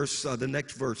 The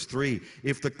next verse, 3.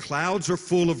 If the clouds are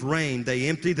full of rain, they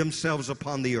empty themselves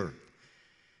upon the earth.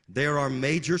 There are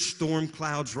major storm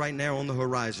clouds right now on the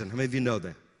horizon. How many of you know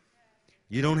that?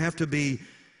 You don't have to be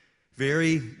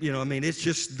very, it's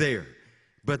just there.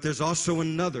 But there's also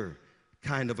another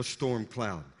kind of a storm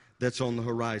cloud that's on the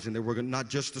horizon. That we're not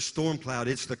just a storm cloud,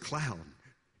 it's the cloud.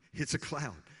 It's a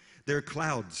cloud. There are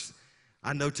clouds.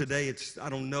 I know today I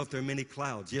don't know if there are many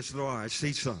clouds. Yes, there are. I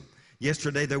see some.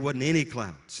 Yesterday there wasn't any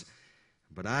clouds.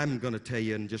 But I'm going to tell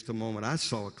you in just a moment, I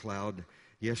saw a cloud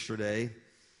yesterday.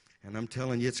 And I'm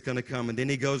telling you, it's going to come. And then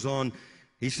he goes on.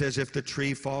 He says, if the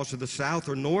tree falls to the south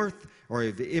or north, or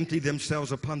if they empty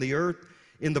themselves upon the earth,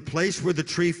 in the place where the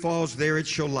tree falls, there it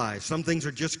shall lie. Some things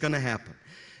are just going to happen.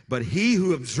 But he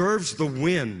who observes the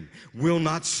wind will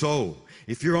not sow.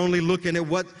 If you're only looking at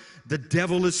what the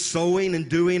devil is sowing and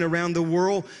doing around the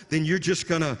world, then you're just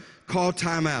going to call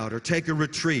time out or take a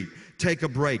retreat, take a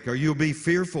break, or you'll be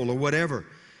fearful or whatever.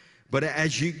 But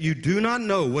as you do not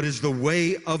know what is the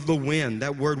way of the wind.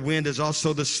 That word wind is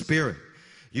also the Spirit.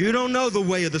 You don't know the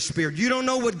way of the Spirit. You don't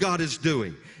know what God is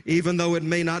doing, even though it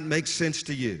may not make sense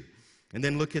to you. And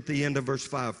then look at the end of verse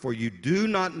 5. For you do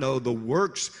not know the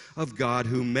works of God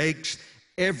who makes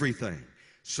everything.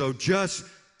 So just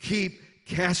keep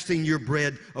casting your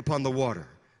bread upon the water.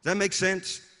 Does that make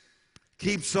sense?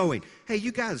 Keep sowing. Hey,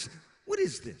 you guys, what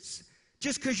is this?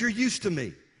 Just because you're used to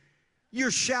me,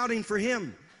 you're shouting for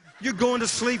him. You're going to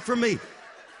sleep for me.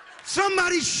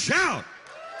 Somebody shout.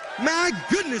 My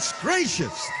goodness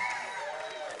gracious.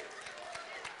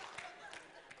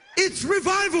 It's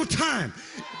revival time.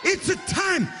 It's a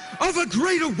time of a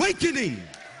great awakening.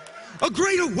 A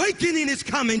great awakening is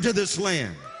coming to this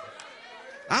land.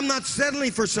 I'm not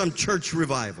settling for some church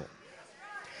revival.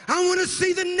 I want to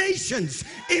see the nations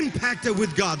impacted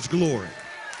with God's glory.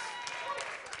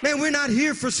 Man, we're not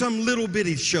here for some little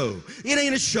bitty show. It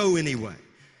ain't a show anyway.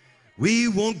 We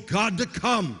want God to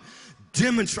come,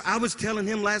 demonstrate. I was telling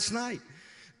him last night,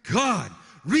 God,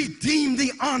 redeem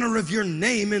the honor of your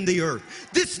name in the earth.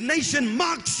 This nation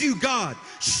mocks you, God.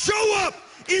 Show up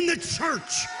in the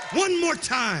church one more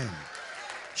time.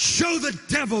 Show the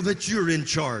devil that you're in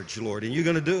charge, Lord, and you're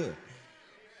going to do it.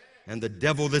 And the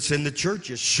devil that's in the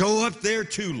churches, show up there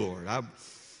too, Lord.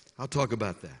 I'll talk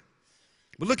about that.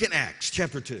 But look at Acts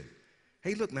chapter 2.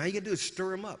 Hey, look, now all you got to do is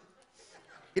stir them up.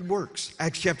 It works.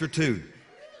 Acts chapter 2.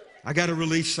 I got to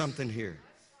release something here.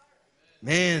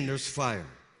 Man, there's fire.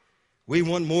 We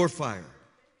want more fire.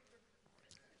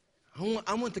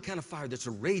 I want the kind of fire that's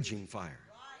a raging fire.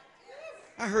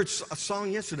 I heard a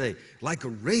song yesterday, like a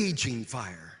raging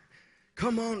fire.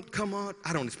 Come on, come on.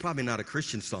 It's probably not a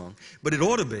Christian song, but it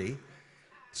ought to be.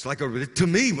 It's like to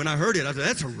me, when I heard it, I said,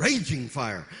 that's a raging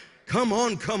fire. Come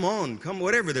on, come on, come,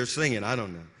 whatever they're singing, I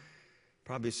don't know.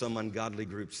 Probably some ungodly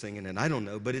group singing it, I don't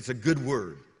know, but it's a good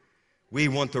word. We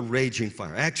want the raging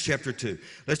fire. Acts chapter 2.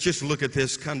 Let's just look at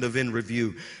this kind of in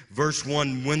review. Verse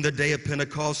 1, when the day of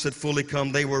Pentecost had fully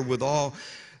come, they were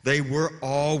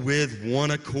all with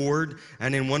one accord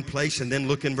and in one place. And then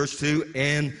look in verse 2,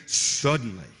 and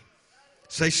suddenly,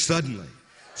 say suddenly,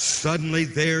 suddenly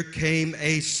there came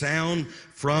a sound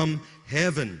from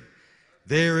heaven.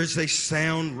 There is a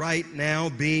sound right now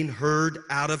being heard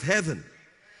out of heaven.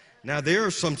 Now, there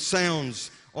are some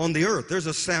sounds on the earth. There's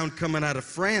a sound coming out of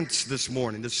France this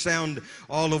morning. There's sound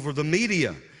all over the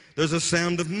media. There's a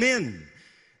sound of men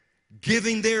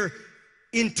giving their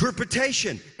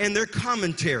interpretation and their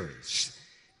commentaries.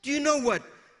 Do you know what?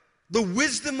 The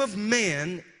wisdom of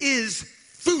man is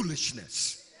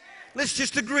foolishness. Let's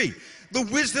just agree. The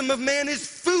wisdom of man is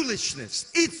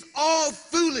foolishness. It's all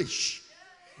foolish.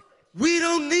 We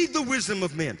don't need the wisdom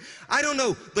of men. I don't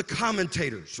know the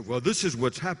commentators. Well, this is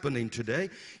what's happening today.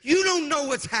 You don't know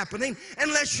what's happening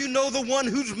unless you know the one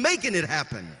who's making it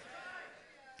happen.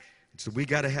 So we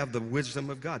got to have the wisdom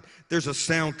of God. There's a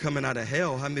sound coming out of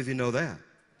hell. How many of you know that?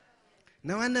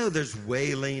 Now, I know there's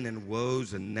wailing and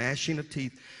woes and gnashing of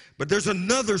teeth, but there's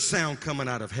another sound coming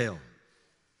out of hell.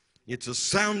 It's a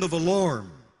sound of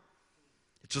alarm.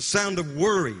 It's a sound of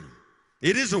worry.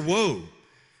 It is a woe,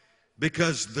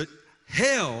 because the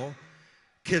hell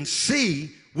can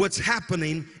see what's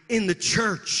happening in the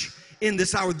church in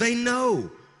this hour. They know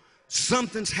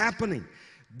something's happening.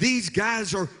 These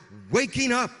guys are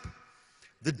waking up.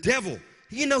 The devil,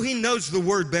 he knows the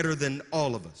word better than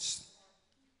all of us.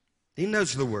 He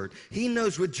knows the word. He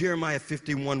knows what Jeremiah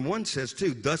 51:1 says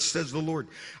too. Thus says the Lord,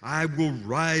 I will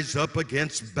rise up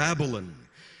against Babylon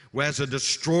as a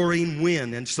destroying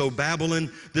wind. And so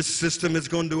Babylon, this system is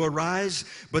going to arise,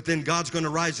 but then God's going to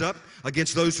rise up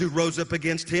against those who rose up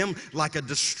against him like a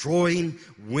destroying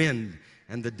wind.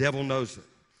 And the devil knows it.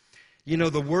 You know,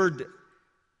 the word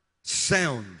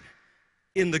sound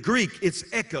in the Greek, it's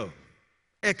echo,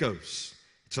 echoes.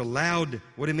 It's a loud,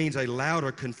 what it means, a loud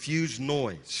or confused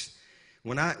noise.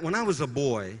 When I was a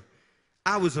boy,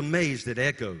 I was amazed at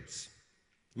echoes.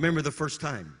 Remember the first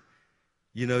time?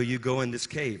 You know, you go in this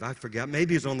cave. I forgot.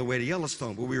 Maybe it was on the way to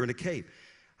Yellowstone, but we were in a cave.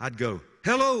 I'd go,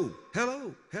 hello,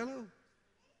 hello, hello.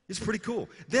 It's pretty cool.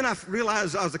 Then I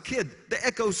realized I was a kid. The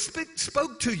echo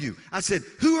spoke to you. I said,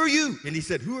 who are you? And he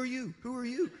said, who are you? Who are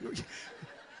you? Who are you?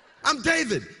 I'm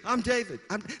David. I'm David.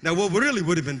 Now, what really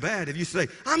would have been bad if you say,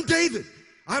 I'm David.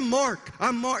 I'm Mark.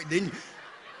 I'm Mark. Then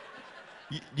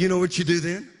you know what you do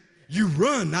then? You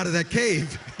run out of that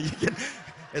cave.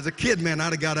 As a kid, man,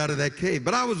 I'd have got out of that cave.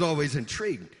 But I was always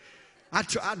intrigued. I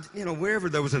you know, wherever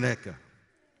there was an echo.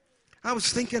 I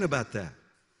was thinking about that.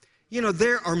 You know,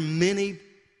 there are many,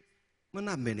 well,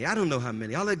 not many. I don't know how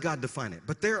many. I'll let God define it.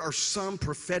 But there are some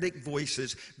prophetic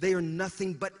voices. They are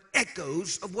nothing but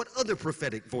echoes of what other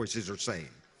prophetic voices are saying.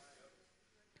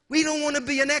 We don't want to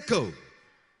be an echo.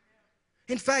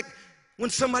 In fact, when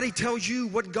somebody tells you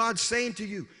what God's saying to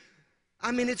you,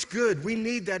 I mean, it's good. We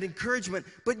need that encouragement.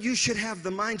 But you should have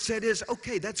the mindset is,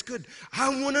 okay, that's good. I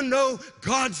want to know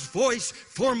God's voice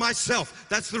for myself.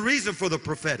 That's the reason for the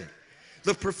prophetic.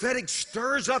 The prophetic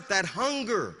stirs up that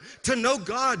hunger to know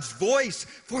God's voice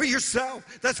for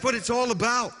yourself. That's what it's all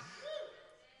about.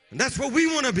 And that's what we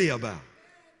want to be about.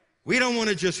 We don't want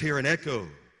to just hear an echo.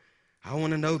 I want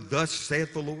to know, thus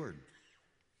saith the Lord.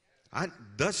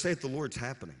 Thus saith the Lord's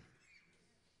happening.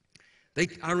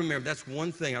 I remember, that's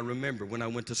one thing I remember when I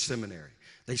went to seminary.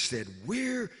 They said,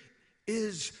 where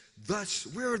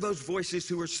are those voices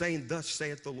who are saying, thus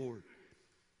saith the Lord?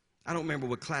 I don't remember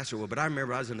what class it was, but I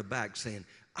remember I was in the back saying,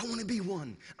 I want to be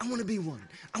one. I want to be one.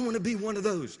 I want to be one of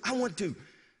those. I want to.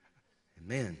 And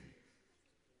man,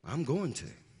 I'm going to.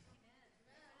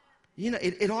 You know,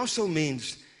 it also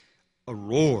means a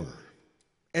roar.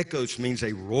 Echoes means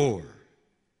a roar.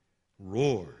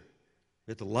 Roar.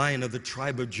 At the Lion of the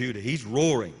tribe of Judah, he's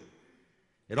roaring.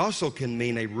 It also can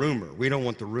mean a rumor. We don't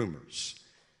want the rumors.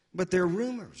 But they're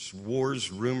rumors.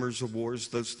 Wars, rumors of wars,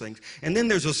 those things. And then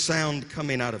there's a sound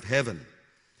coming out of heaven.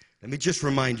 Let me just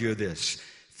remind you of this.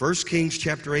 1 Kings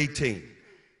chapter 18.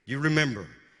 You remember,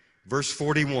 verse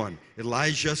 41.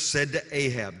 Elijah said to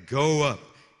Ahab, go up,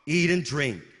 eat and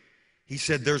drink. He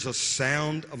said, there's a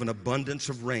sound of an abundance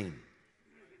of rain.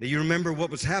 Now you remember what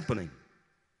was happening?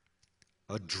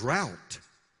 A drought.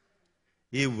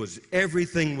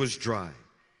 Everything was dry.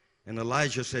 And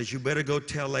Elijah says, you better go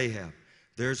tell Ahab,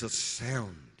 there's a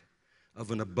sound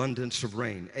of an abundance of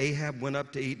rain. Ahab went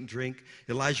up to eat and drink.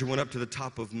 Elijah went up to the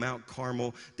top of Mount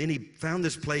Carmel. Then he found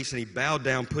this place and he bowed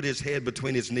down, put his head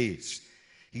between his knees.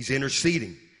 He's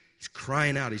interceding. He's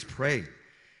crying out. He's praying.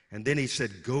 And then he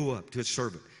said, go up to his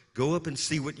servant. Go up and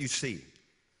see what you see.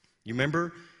 You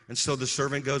remember? And so the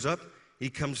servant goes up. He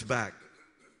comes back.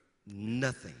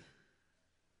 Nothing.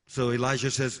 So Elijah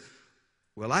says,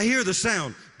 well, I hear the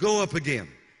sound. Go up again.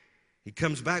 He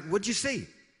comes back. What'd you see?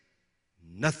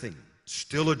 Nothing.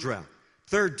 Still a drought.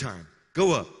 Third time.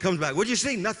 Go up. Comes back. What'd you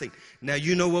see? Nothing. Now,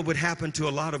 you know what would happen to a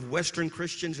lot of Western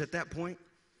Christians at that point?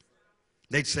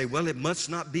 They'd say, well, it must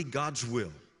not be God's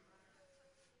will.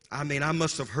 I mean, I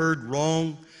must have heard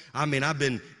wrong. I mean, I've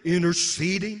been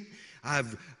interceding.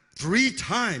 3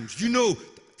 times. You know,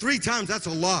 3 times, that's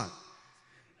a lot.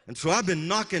 And so I've been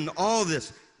knocking all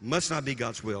this. Must not be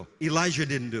God's will. Elijah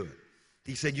didn't do it.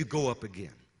 He said, you go up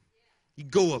again. You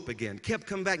go up again. Kept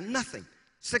coming back. Nothing.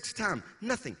 6th time.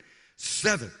 Nothing.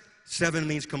 7th. 7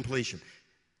 means completion.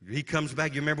 He comes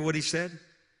back. You remember what he said?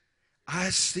 I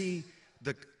see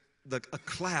a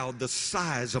cloud the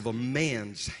size of a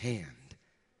man's hand.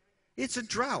 It's a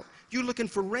drought. You're looking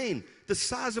for rain the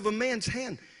size of a man's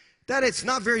hand. That it's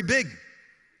not very big.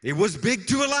 It was big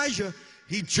to Elijah.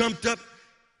 He jumped up.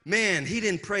 Man, he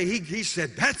didn't pray. He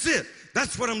said, that's it.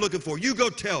 That's what I'm looking for. You go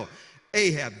tell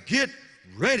Ahab, get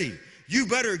ready. You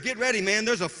better get ready, man.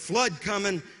 There's a flood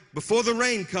coming before the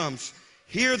rain comes.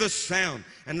 Hear the sound.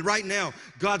 And right now,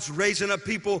 God's raising up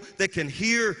people that can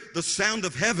hear the sound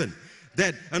of heaven,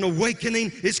 that an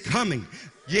awakening is coming.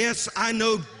 Yes, I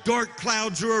know dark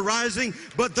clouds are arising,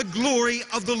 but the glory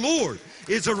of the Lord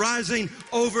is arising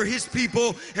over his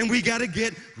people, and we got to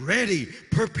get ready.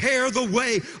 Prepare the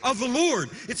way of the Lord.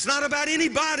 It's not about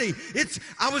anybody.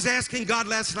 I was asking God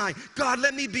last night, God,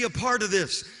 let me be a part of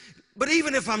this. But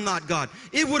even if I'm not God,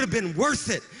 it would have been worth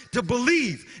it to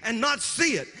believe and not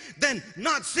see it than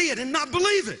not see it and not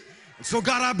believe it. So,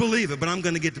 God, I believe it, but I'm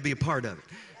going to get to be a part of it.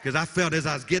 Because I felt as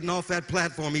I was getting off that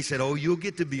platform, he said, oh, you'll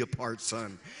get to be a part,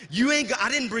 son. I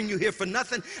didn't bring you here for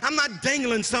nothing. I'm not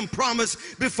dangling some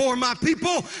promise before my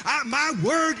people. My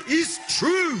word is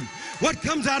true. What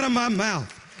comes out of my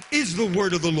mouth is the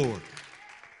word of the Lord.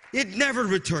 It never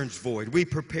returns void. We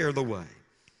prepare the way.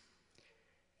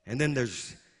 And then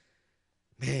there's,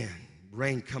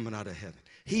 rain coming out of heaven.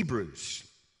 Hebrews.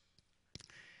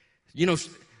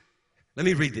 Let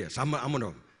me read this. I'm going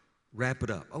to wrap it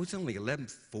up. Oh, it's only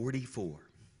 11:44.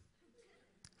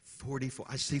 44.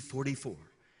 I see 44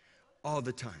 all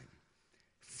the time.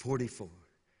 44.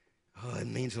 Oh, it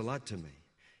means a lot to me.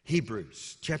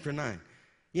 Hebrews chapter 9.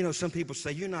 Some people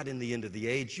say, you're not in the end of the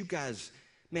age. You guys,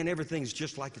 everything's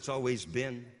just like it's always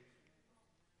been.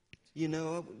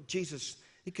 Jesus,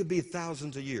 it could be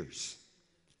thousands of years.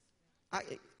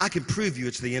 I can prove you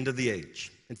it's the end of the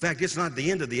age. In fact, it's not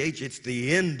the end of the age, it's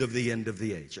the end of the end of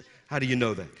the age. How do you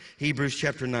know that? Hebrews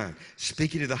chapter 9.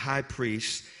 Speaking to the high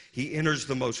priest, he enters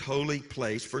the most holy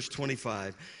place, verse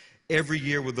 25, every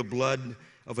year with the blood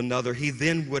of another. He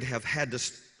then would have had to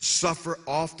suffer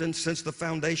often since the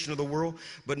foundation of the world.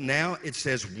 But now it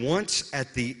says, once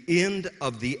at the end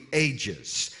of the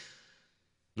ages.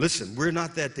 Listen, we're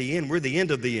not at the end, we're the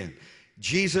end of the end.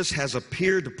 Jesus has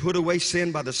appeared to put away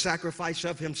sin by the sacrifice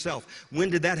of himself. When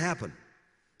did that happen?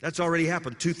 That's already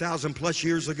happened 2,000 plus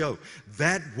years ago.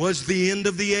 That was the end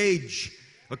of the age,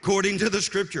 according to the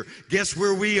scripture. Guess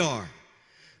where we are?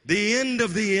 The end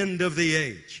of the end of the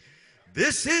age.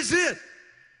 This is it.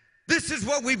 This is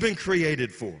what we've been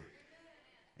created for.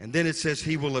 And then it says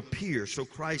he will appear. So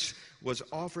Christ was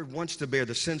offered once to bear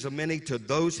the sins of many. To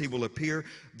those he will appear.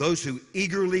 Those who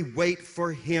eagerly wait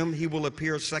for him, he will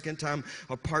appear a second time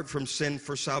apart from sin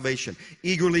for salvation.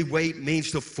 Eagerly wait means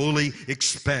to fully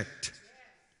expect.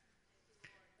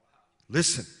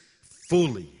 Listen,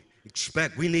 fully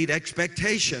expect. We need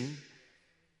expectation,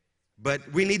 but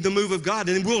we need the move of God,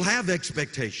 and we'll have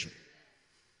expectation.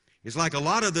 It's like a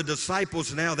lot of the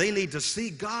disciples now, they need to see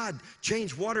God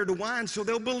change water to wine so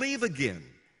they'll believe again.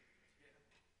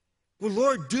 Well,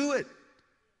 Lord, do it.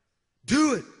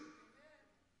 Do it.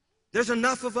 There's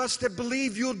enough of us that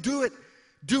believe you'll do it.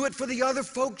 Do it for the other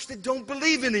folks that don't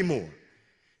believe anymore.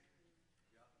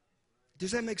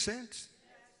 Does that make sense?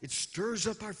 It stirs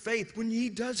up our faith when he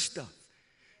does stuff.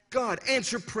 God,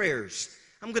 answer prayers.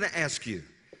 I'm going to ask you.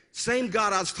 Same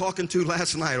God I was talking to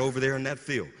last night over there in that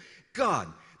field.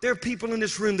 God, there are people in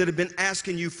this room that have been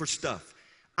asking you for stuff.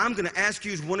 I'm going to ask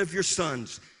you as one of your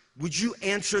sons, would you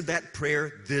answer that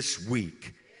prayer this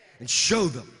week and show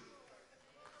them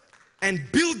and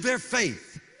build their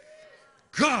faith?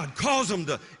 God, cause them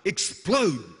to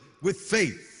explode with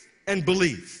faith and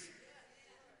belief.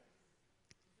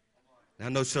 Now, I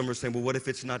know some are saying, well, what if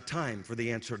it's not time for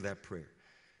the answer to that prayer?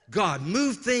 God,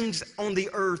 move things on the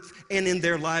earth and in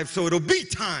their lives so it'll be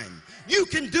time. You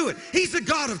can do it. He's the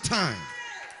God of time.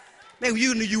 Man,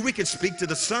 we can speak to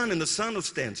the sun and the sun will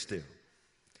stand still. In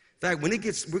fact,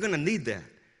 we're going to need that.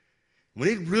 When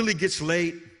it really gets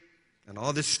late and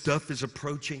all this stuff is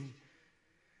approaching,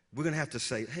 we're going to have to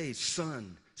say, hey,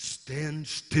 sun, stand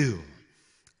still.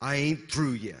 I ain't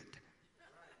through yet.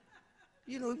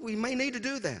 We may need to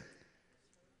do that.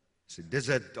 So does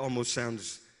that almost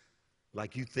sounds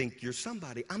like you think you're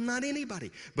somebody? I'm not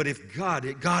anybody. But if God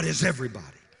is everybody.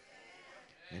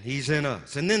 And he's in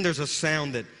us. And then there's a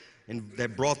sound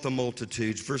that brought the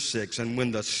multitudes. Verse 6, and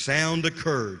when the sound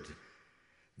occurred,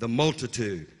 the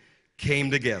multitude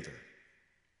came together.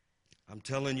 I'm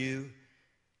telling you,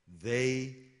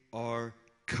 they are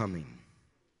coming.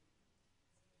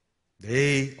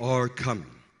 They are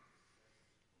coming.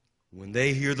 When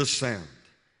they hear the sound,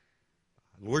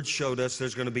 the Lord showed us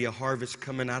there's going to be a harvest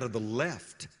coming out of the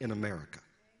left in America.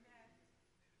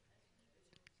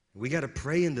 We got to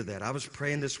pray into that. I was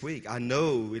praying this week. I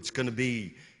know it's going to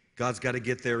be, God's got to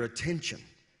get their attention.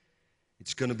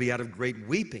 It's going to be out of great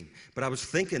weeping. But I was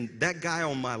thinking, that guy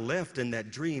on my left in that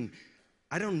dream,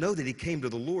 I don't know that he came to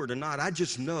the Lord or not. I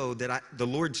just know that the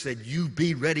Lord said, you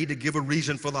be ready to give a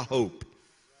reason for the hope.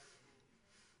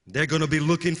 They're going to be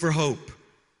looking for hope.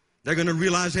 They're going to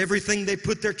realize everything they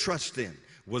put their trust in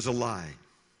was a lie.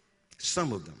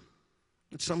 Some of them.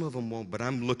 And some of them won't, but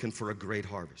I'm looking for a great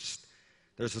harvest.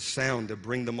 There's a sound to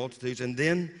bring the multitudes, and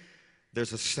then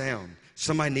there's a sound.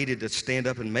 Somebody needed to stand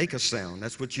up and make a sound.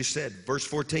 That's what you said. Verse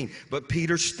 14. But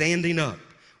Peter, standing up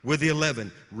with the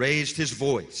 11, raised his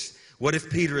voice. What if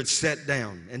Peter had sat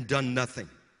down and done nothing?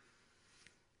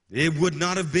 It would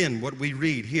not have been what we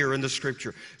read here in the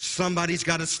scripture. Somebody's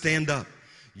got to stand up.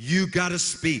 You got to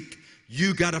speak.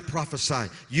 You got to prophesy.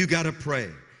 You got to pray.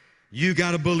 You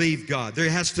got to believe God. There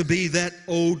has to be that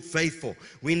old faithful.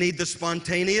 We need the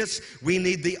spontaneous. We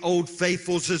need the old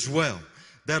faithfuls as well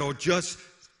that'll just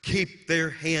keep their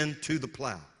hand to the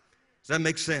plow. Does that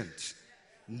make sense?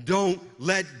 Don't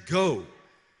let go.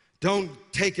 Don't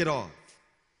take it off.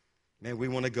 Man, we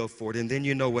want to go for it. And then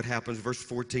you know what happens. Verse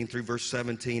 14 through verse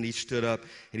 17, he stood up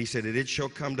and he said, "And it shall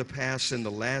come to pass in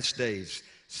the last days,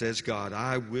 says God,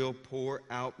 I will pour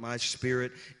out my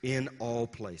Spirit in all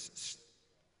places."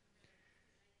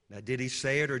 Now, did he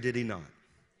say it or did he not?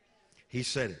 He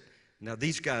said it. Now,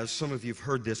 these guys, some of you have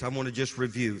heard this. I want to just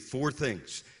review 4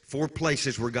 things, 4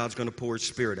 places where God's going to pour His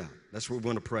Spirit out. That's what we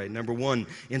want to pray. Number 1,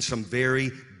 in some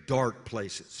very dark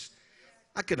places.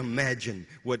 I could imagine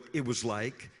what it was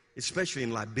like, especially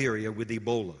in Liberia with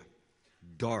Ebola.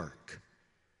 Dark.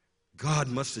 God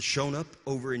must have shown up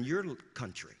over in your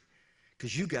country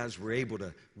because you guys were able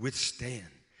to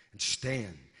withstand and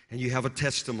stand, and you have a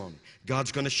testimony.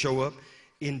 God's going to show up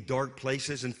in dark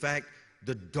places. In fact,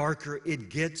 the darker it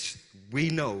gets, we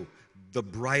know the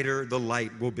brighter the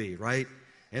light will be, right?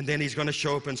 And then He's going to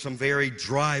show up in some very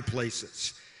dry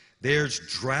places. There's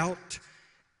drought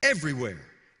everywhere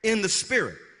in the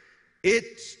Spirit.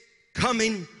 It's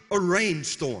coming a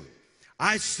rainstorm.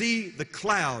 I see the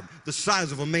cloud the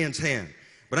size of a man's hand.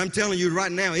 But I'm telling you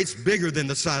right now, it's bigger than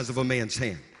the size of a man's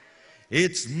hand.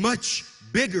 It's much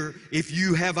bigger if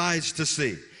you have eyes to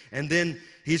see. And then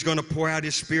He's going to pour out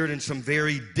His Spirit in some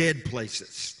very dead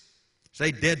places.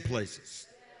 Say dead places.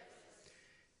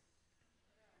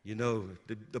 You know,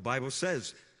 the Bible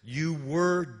says, you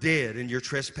were dead in your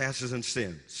trespasses and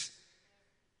sins.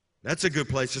 That's a good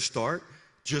place to start.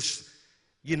 Just,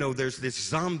 you know, there's this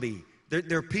zombie.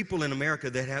 There are people in America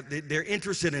that they're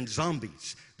interested in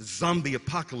zombies. The zombie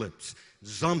apocalypse.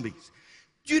 Zombies.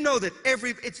 Do you know that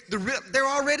they're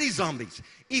already zombies?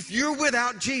 If you're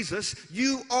without Jesus,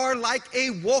 you are like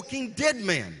a walking dead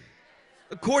man.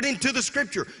 According to the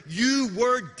Scripture, you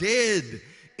were dead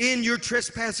in your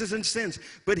trespasses and sins,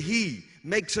 but He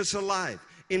makes us alive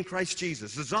in Christ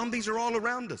Jesus. The zombies are all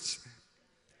around us.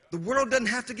 The world doesn't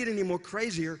have to get any more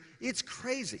crazier. It's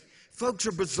crazy. Folks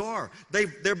are bizarre.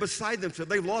 They're beside themselves.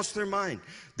 They've lost their mind.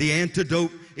 The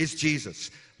antidote is Jesus.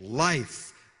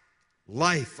 Life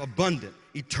abundant,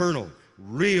 eternal,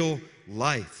 real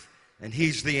life. And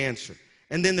He's the answer.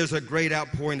 And then there's a great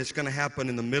outpouring that's going to happen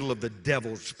in the middle of the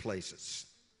devil's places.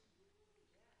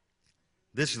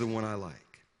 This is the one I like.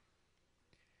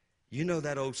 You know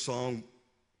that old song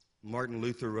Martin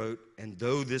Luther wrote, "And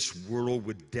though this world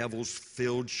with devils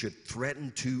filled should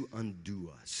threaten to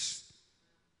undo us."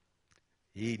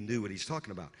 He knew what he's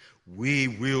talking about. We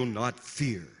will not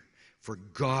fear, for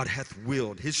God hath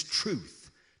willed His truth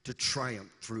to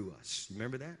triumph through us.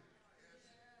 Remember that?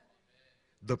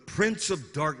 The prince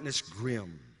of darkness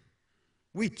grim,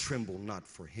 we tremble not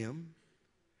for him.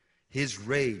 His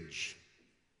rage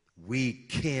we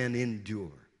can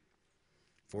endure,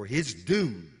 for His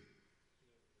doom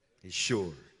is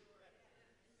sure.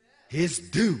 His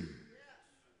doom.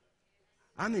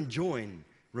 I'm enjoying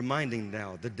reminding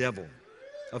now the devil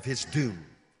of his doom.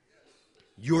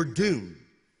 Your doom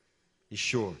is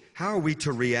sure. How are we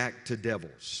to react to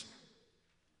devils?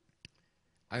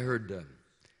 I heard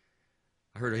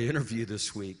an interview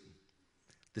this week.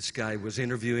 This guy was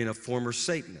interviewing a former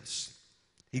Satanist.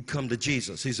 He'd come to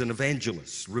Jesus. He's an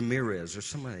evangelist, Ramirez or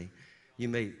somebody.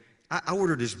 I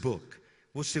ordered his book.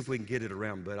 We'll see if we can get it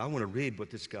around, but I want to read what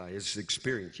this guy has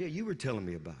experienced. Yeah, you were telling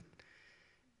me about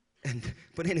it.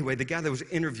 But anyway, the guy that was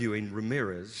interviewing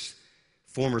Ramirez,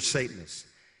 former Satanist,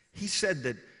 he said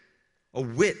that a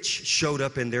witch showed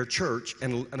up in their church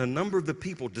and a number of the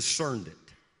people discerned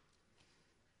it.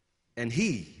 And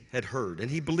he had heard and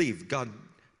he believed God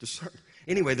discerned.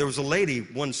 Anyway, there was a lady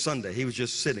one Sunday, he was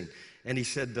just sitting, and he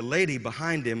said the lady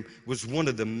behind him was one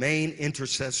of the main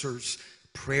intercessors,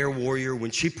 prayer warrior. When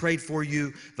she prayed for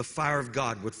you, the fire of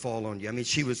God would fall on you. I mean,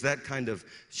 she was that kind of,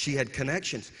 she had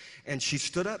connections. And she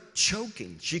stood up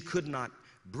choking. She could not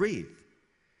breathe.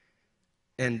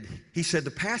 And he said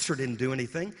the pastor didn't do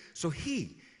anything. So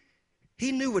he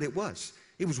knew what it was.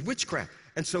 It was witchcraft.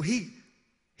 And so he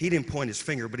didn't point his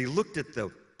finger, but he looked at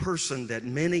the person that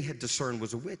many had discerned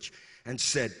was a witch and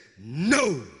said,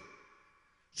 "No,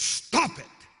 stop it."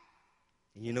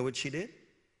 And you know what she did?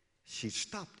 She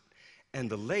stopped it. And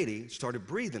the lady started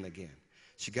breathing again.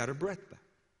 She got her breath back.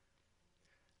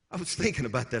 I was thinking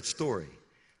about that story.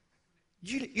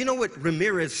 You know what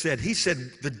Ramirez said? He said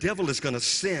the devil is going to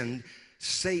send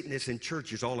Satanists in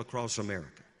churches all across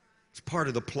America. It's part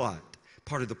of the plot,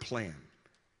 part of the plan.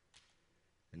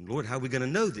 And Lord, how are we going to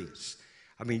know these?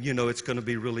 I mean, you know, it's going to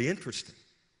be really interesting.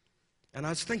 And I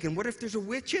was thinking, what if there's a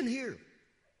witch in here?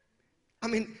 I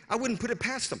mean, I wouldn't put it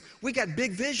past them. We got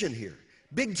big vision here,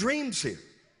 big dreams here.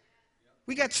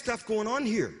 We got stuff going on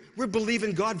here. We're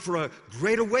believing God for a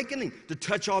great awakening to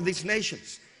touch all these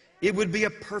nations. It would be a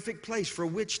perfect place for a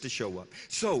witch to show up.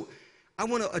 So I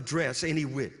want to address any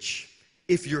witch.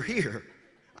 If you're here,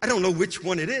 I don't know which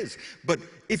one it is, but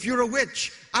if you're a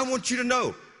witch, I want you to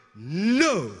know,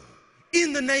 no,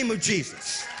 in the name of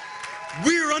Jesus,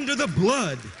 we're under the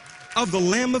blood of the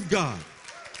Lamb of God.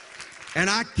 And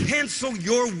I cancel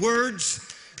your words.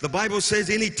 The Bible says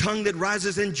any tongue that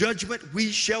rises in judgment,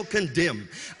 we shall condemn.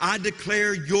 I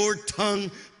declare your tongue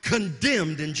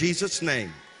condemned in Jesus'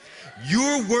 name.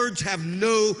 Your words have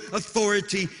no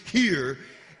authority here.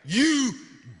 You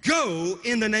go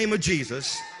in the name of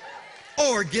Jesus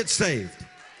or get saved.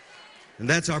 And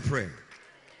that's our prayer.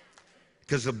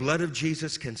 Because the blood of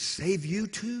Jesus can save you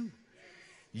too.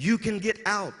 You can get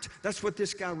out. That's what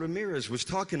this guy Ramirez was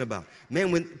talking about.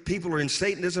 Man, when people are in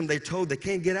Satanism, they're told they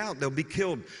can't get out. They'll be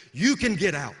killed. You can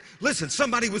get out. Listen,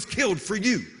 somebody was killed for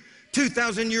you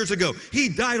 2,000 years ago. He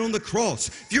died on the cross.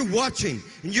 If you're watching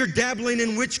and you're dabbling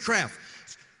in witchcraft,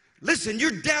 listen,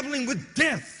 you're dabbling with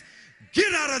death.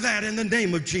 Get out of that in the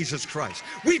name of Jesus Christ.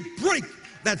 We break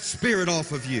that spirit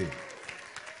off of you.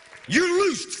 You're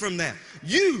loosed from that.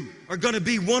 You are going to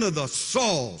be one of the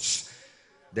Sauls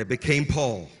that became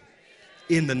Paul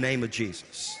in the name of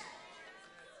Jesus.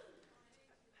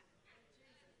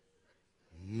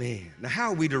 Man, now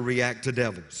how are we to react to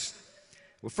devils?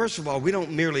 Well, first of all, we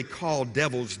don't merely call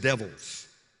devils devils.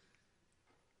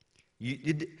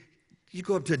 You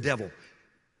go up to a devil,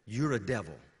 you're a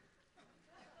devil.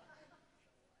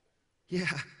 Yeah,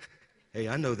 hey,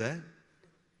 I know that.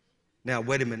 Now,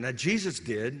 wait a minute. Now, Jesus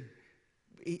did.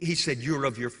 He said, you're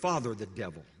of your father, the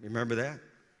devil. Remember that?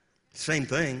 Same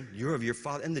thing. You're of your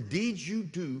father. And the deeds you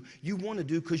do, you want to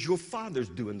do because your father's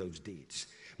doing those deeds.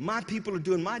 My people are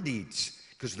doing my deeds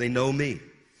because they know me.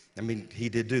 I mean, he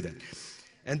did do that.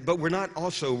 But we're not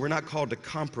called to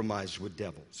compromise with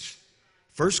devils.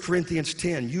 1 Corinthians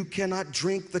 10, you cannot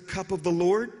drink the cup of the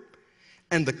Lord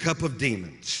and the cup of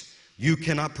demons. You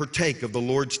cannot partake of the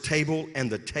Lord's table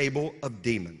and the table of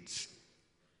demons.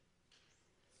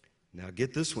 Now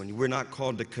get this one. We're not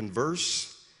called to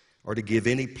converse or to give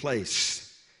any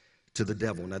place to the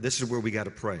devil. Now this is where we got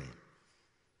to pray.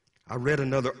 I read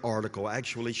another article.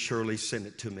 Actually, Shirley sent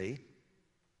it to me.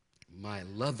 My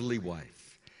lovely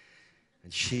wife.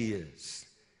 And she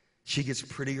gets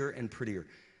prettier and prettier.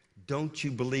 Don't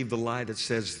you believe the lie that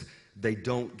says they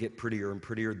don't get prettier and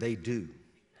prettier? They do.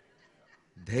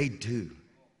 They do.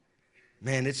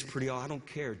 Man, it's pretty. I don't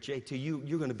care. JT,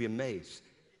 you're going to be amazed.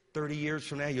 30 years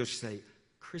from now, you'll say,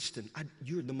 Kristen,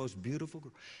 you're the most beautiful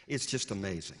girl. It's just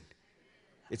amazing.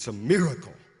 It's a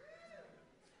miracle.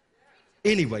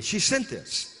 Anyway, she sent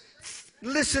this.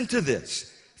 Listen to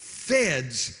this.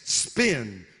 Feds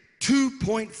spend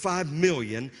 $2.5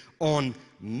 million on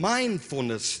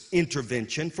mindfulness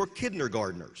intervention for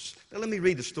kindergartners. Now let me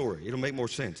read the story. It'll make more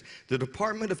sense. The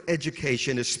Department of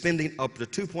Education is spending up to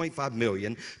 $2.5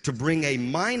 million to bring a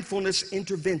mindfulness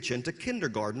intervention to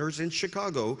kindergartners in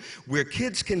Chicago, where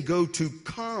kids can go to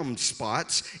calm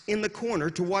spots in the corner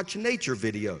to watch nature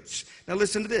videos. Now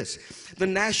listen to this. The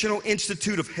National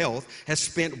Institute of Health has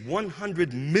spent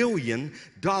 $100 million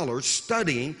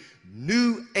studying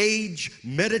New Age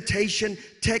meditation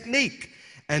technique.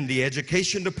 And the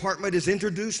Education Department has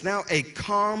introduced now a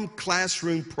calm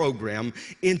classroom program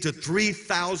into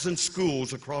 3,000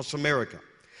 schools across America.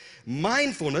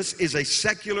 Mindfulness is a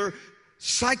secular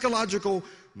psychological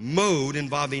mode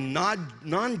involving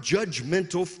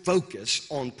non-judgmental focus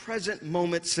on present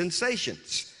moment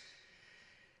sensations.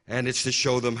 And it's to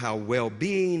show them how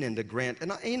well-being and to grant,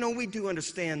 and we do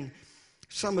understand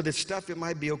some of this stuff, it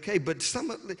might be okay, but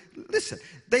listen,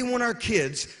 they want our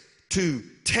kids to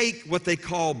take what they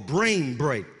call brain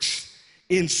breaks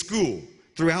in school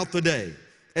throughout the day,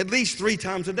 at least 3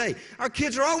 times a day. Our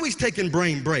kids are always taking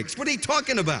brain breaks. What are you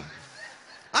talking about?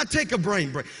 I take a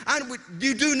brain break.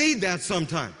 You do need that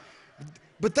sometime.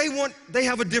 But they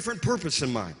have a different purpose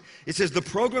in mind. It says the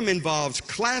program involves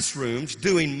classrooms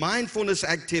doing mindfulness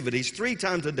activities 3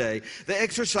 times a day. The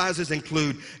exercises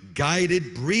include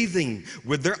guided breathing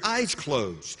with their eyes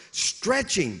closed,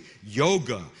 stretching,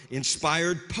 yoga,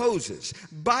 inspired poses,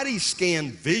 body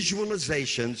scan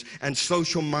visualizations, and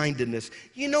social mindedness.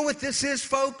 You know what this is,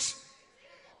 folks?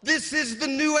 This is the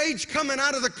New Age coming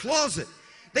out of the closet.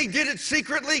 They did it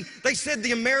secretly. They said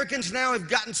the Americans now have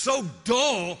gotten so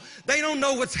dull, they don't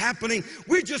know what's happening.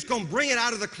 We're just going to bring it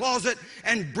out of the closet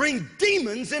and bring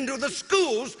demons into the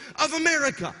schools of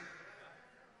America.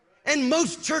 And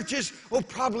most churches will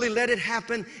probably let it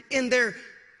happen in their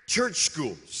church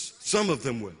schools. Some of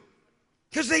them will.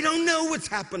 because they don't know what's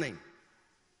happening.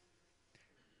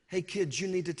 Hey, kids, you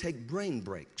need to take brain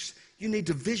breaks. You need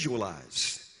to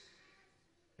visualize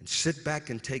and sit back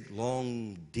and take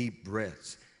long, deep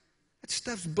breaths. That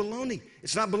stuff's baloney.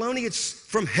 It's not baloney, it's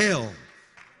from hell.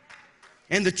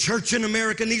 And the church in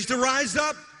America needs to rise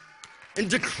up and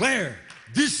declare,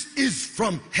 this is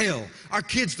from hell. Our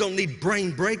kids don't need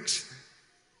brain breaks.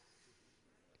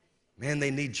 Man,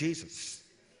 they need Jesus.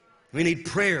 We need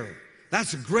prayer.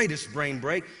 That's the greatest brain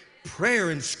break.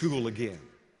 Prayer in school again.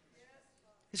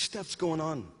 This stuff's going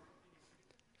on.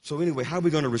 So anyway, how are we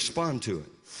going to respond to it?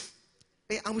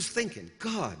 Hey, I was thinking,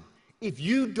 God, if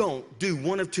you don't do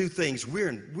one of two things,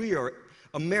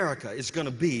 America is going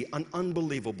to be an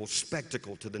unbelievable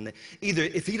spectacle to the nation. Either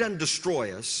if he doesn't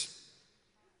destroy us,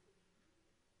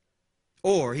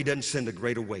 or he doesn't send a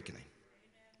great awakening.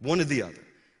 One or the other.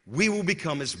 We will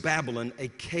become, as Babylon, a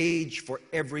cage for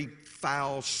every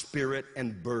foul spirit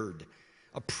and bird.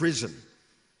 A prison.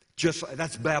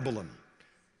 That's Babylon.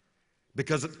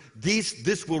 Because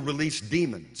this will release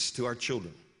demons to our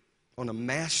children on a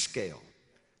mass scale.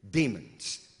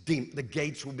 Demons. The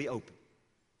gates will be open.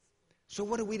 So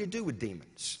what are we to do with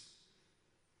demons?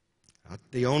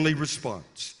 The only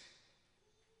response.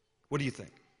 What do you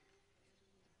think?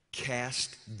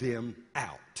 Cast them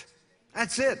out.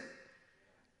 That's it.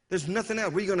 There's nothing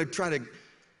else. We're going to try to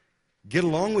get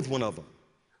along with one of them.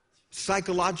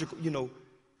 Psychological,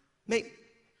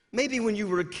 maybe when you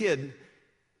were a kid,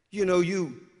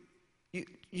 you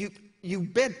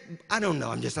bet, I don't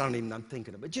know, I'm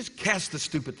thinking of it. Just cast the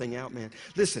stupid thing out, man.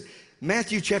 Listen,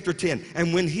 Matthew chapter 10,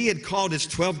 and when he had called his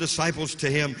 12 disciples to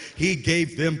him, he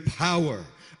gave them power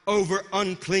over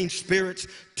unclean spirits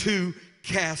to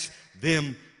cast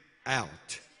them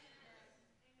out.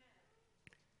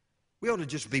 We ought to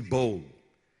just be bold.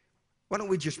 Why don't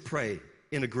we just pray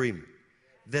in agreement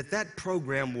that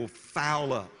program will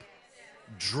foul up,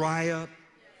 dry up,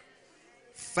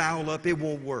 foul up, it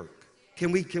won't work.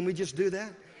 Can we just do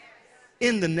that?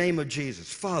 In the name of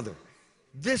Jesus. Father,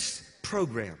 this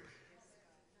program,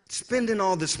 spending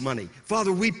all this money,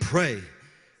 Father, we pray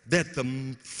that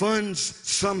the funds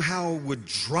somehow would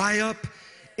dry up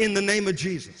in the name of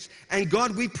Jesus. And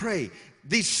God, we pray,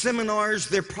 these seminars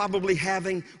they're probably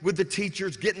having with the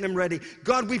teachers, getting them ready,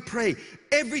 God, we pray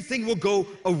everything will go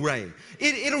away.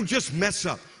 It'll just mess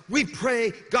up. We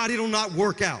pray, God, it'll not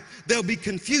work out. There'll be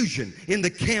confusion in the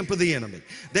camp of the enemy.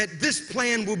 That this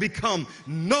plan will become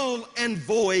null and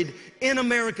void in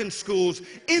American schools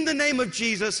in the name of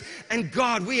Jesus. And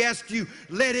God, we ask you,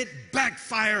 let it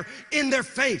backfire in their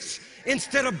face.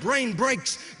 Instead of brain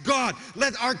breaks, God,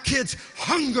 let our kids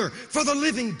hunger for the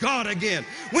living God again.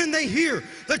 When they hear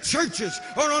the churches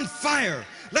are on fire,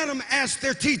 let them ask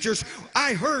their teachers,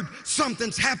 I heard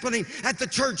something's happening at the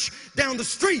church down the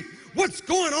street. What's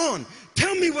going on?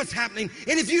 Tell me what's happening.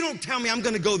 And if you don't tell me, I'm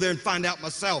going to go there and find out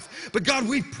myself. But God,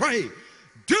 we pray,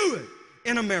 do it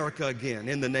in America again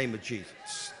in the name of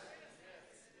Jesus.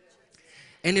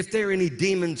 And if there are any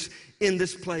demons in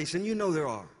this place, and you know there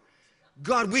are,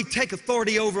 God, we take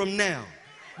authority over them now.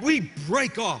 We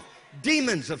break off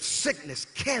demons of sickness,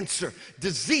 cancer,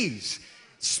 disease,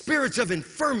 spirits of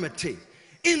infirmity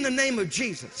in the name of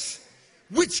Jesus.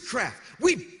 Witchcraft,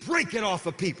 we break it off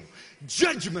of people.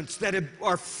 Judgments that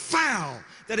are foul,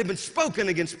 that have been spoken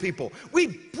against people, we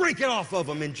break it off of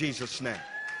them in Jesus' name.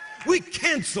 We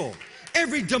cancel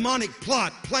every demonic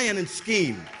plot, plan, and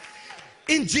scheme.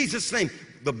 In Jesus' name,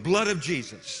 the blood of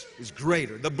Jesus is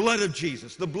greater. The blood of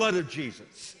Jesus, the blood of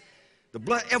Jesus. The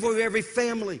blood of every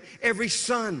family, every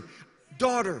son,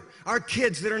 daughter, our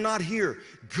kids that are not here.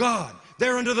 God,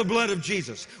 they're under the blood of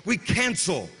Jesus. We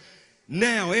cancel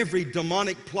now every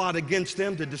demonic plot against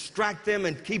them to distract them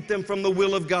and keep them from the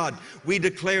will of God. We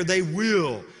declare they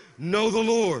will know the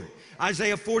Lord.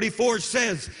 Isaiah 44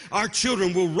 says, our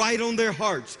children will write on their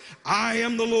hearts, I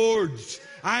am the Lord's.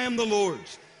 I am the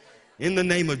Lord's. In the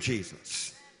name of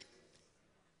Jesus.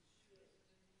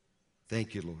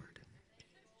 Thank you, Lord.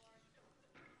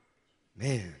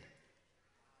 Man,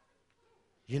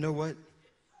 you know what?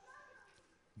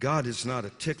 God is not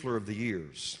a tickler of the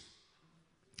ears.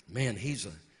 Man, he's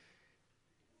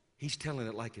telling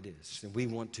it like it is, and we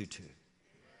want to too.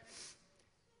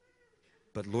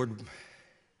 But Lord,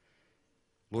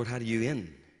 how do you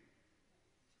end?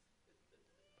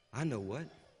 I know what.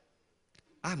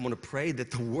 I'm going to pray that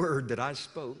the word that I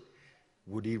spoke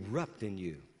would erupt in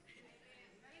you.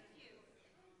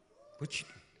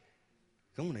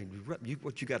 Go on, erupt.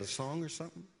 You got a song or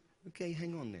something? Okay,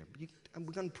 hang on there.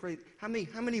 We're going to pray. How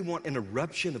many want an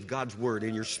eruption of God's word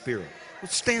in your spirit?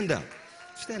 Well, stand up.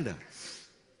 Stand up.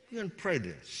 You're going to pray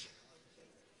this.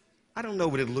 I don't know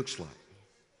what it looks like.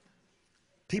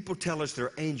 People tell us there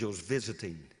are angels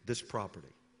visiting this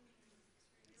property.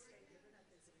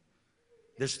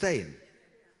 They're staying.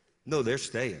 No, they're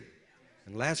staying.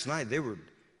 And last night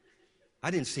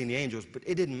I didn't see any angels, but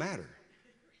it didn't matter.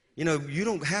 You know, you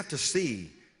don't have to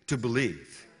see to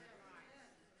believe.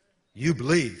 You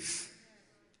believe,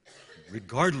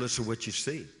 regardless of what you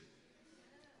see.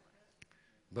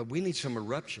 But we need some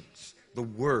eruptions. The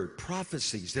word,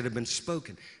 prophecies that have been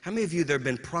spoken. How many of you, there have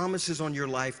been promises on your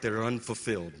life that are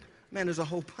unfulfilled? Man, there's a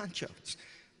whole bunch of us.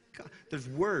 God, there's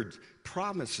words,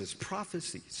 promises,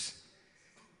 prophecies.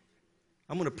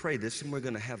 I'm going to pray this, and we're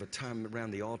going to have a time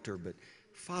around the altar. But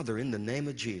Father, in the name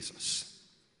of Jesus,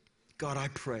 God, I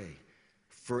pray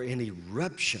for an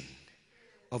eruption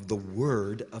of the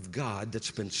word of God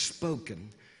that's been spoken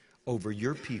over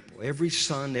your people. Every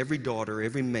son, every daughter,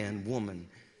 every man, woman,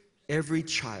 every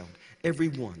child,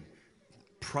 everyone.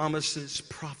 Promises,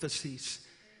 prophecies.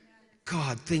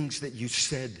 God, things that you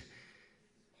said,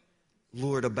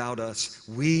 Lord, about us.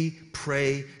 We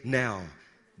pray now.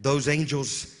 Those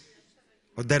angels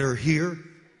that are here,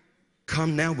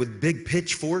 come now with big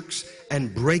pitchforks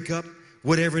and break up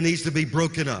whatever needs to be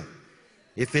broken up.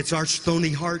 If it's our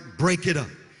stony heart, break it up.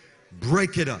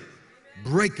 Break it up.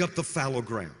 Break up the fallow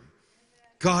ground.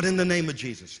 God, in the name of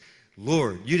Jesus.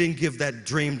 Lord, you didn't give that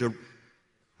dream to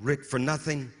Rick for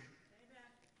nothing.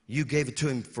 You gave it to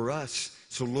him for us.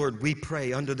 So Lord, we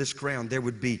pray under this ground there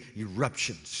would be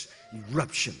eruptions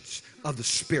of the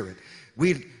Spirit.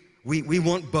 We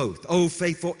want both, oh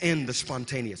faithful and the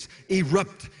spontaneous.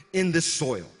 Erupt in this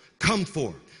soil. Come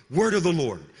forth. Word of the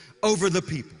Lord over the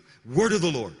people. Word of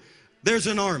the Lord. There's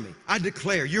an army. I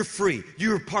declare you're free.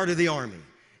 You're part of the army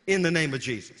in the name of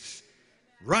Jesus.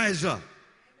 Rise up.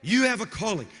 You have a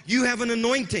calling. You have an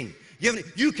anointing.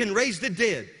 You can raise the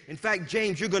dead. In fact,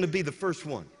 James, you're going to be the first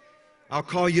one. I'll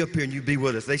call you up here and you be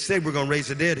with us. They said we're going to raise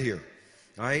the dead here.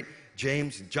 All right?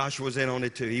 James, Joshua's in on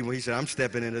it too. He said, I'm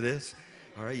stepping into this.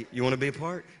 All right? You want to be a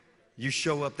part? You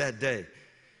show up that day.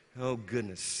 Oh,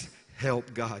 goodness.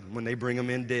 Help, God, when they bring them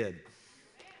in dead.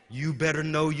 You better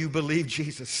know you believe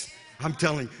Jesus. I'm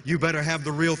telling you, you better have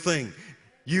the real thing.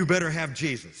 You better have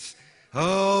Jesus.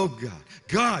 Oh, God.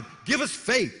 God, give us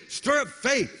faith. Stir up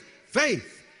faith.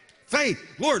 Faith. Faith.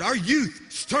 Lord, our youth,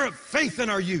 stir up faith in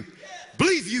our youth.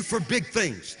 Believe you for big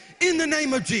things. In the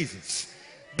name of Jesus.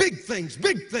 Big things,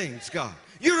 God.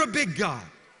 You're a big God.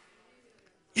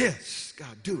 Yes,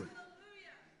 God, do it.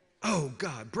 Oh,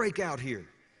 God, break out here.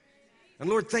 And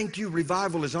Lord, thank you.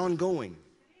 Revival is ongoing.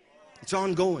 It's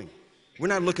ongoing. We're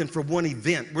not looking for one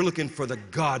event. We're looking for the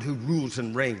God who rules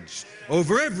and reigns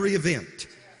over every event.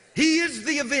 He is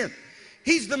the event.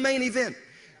 He's the main event.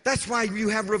 That's why you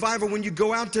have revival when you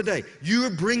go out today.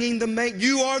 You're bringing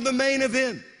you are the main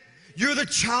event. You're the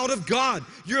child of God.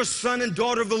 You're a son and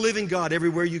daughter of the living God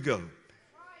everywhere you go.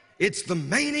 It's the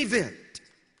main event.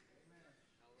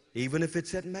 Even if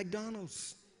it's at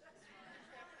McDonald's.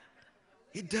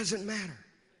 It doesn't matter.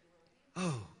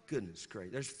 Oh, goodness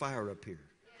great. There's fire up here.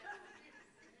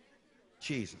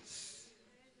 Jesus.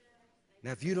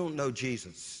 Now, if you don't know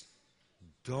Jesus,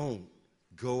 don't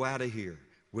go out of here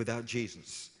without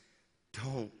Jesus.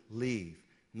 Don't leave.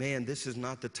 Man, this is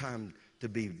not the time to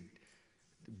be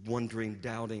wondering,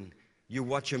 doubting. You're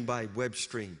watching by web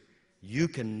stream. You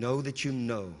can know that you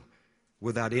know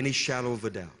without any shadow of a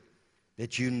doubt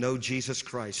that you know Jesus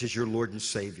Christ is your Lord and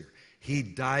Savior. He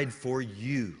died for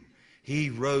you.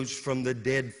 He rose from the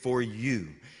dead for you.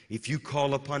 If you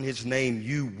call upon his name,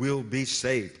 you will be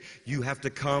saved. You have to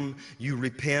come, you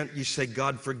repent, you say,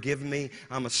 God, forgive me.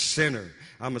 I'm a sinner.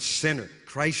 I'm a sinner.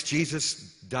 Christ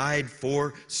Jesus died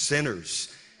for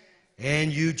sinners.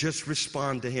 And you just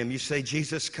respond to him. You say,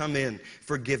 Jesus, come in,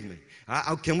 forgive me.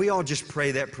 Can we all just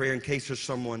pray that prayer in case there's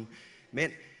someone?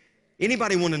 Man,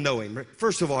 anybody want to know him?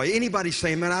 First of all, anybody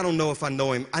saying, man, I don't know if I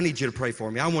know him. I need you to pray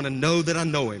for me. I want to know that I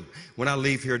know him when I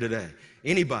leave here today.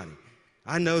 Anybody?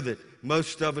 I know that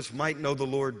most of us might know the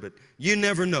Lord, but you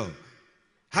never know.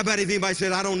 How about if anybody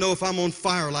said, I don't know if I'm on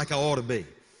fire like I ought to be.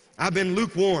 I've been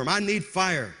lukewarm. I need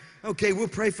fire. Okay, we'll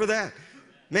pray for that.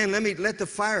 Man, let the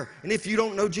fire. And if you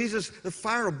don't know Jesus, the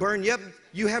fire will burn you up.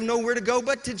 You have nowhere to go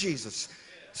but to Jesus.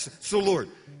 So Lord,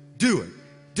 do it.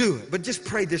 Do it. But just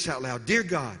pray this out loud. Dear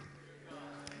God,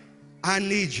 I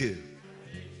need you.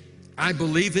 I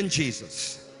believe in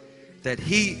Jesus, that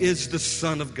he is the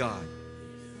Son of God,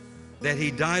 that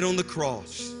he died on the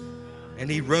cross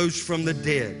and he rose from the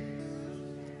dead.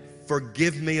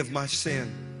 Forgive me of my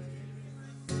sin.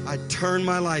 I turn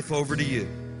my life over to you.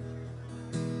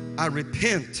 I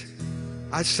repent.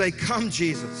 I say, come,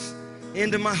 Jesus,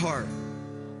 into my heart.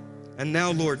 And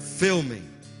now, Lord, fill me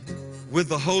with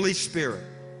the Holy Spirit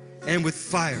and with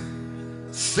fire.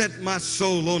 Set my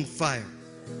soul on fire.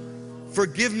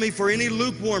 Forgive me for any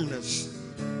lukewarmness.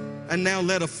 And now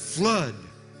let a flood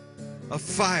of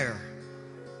fire,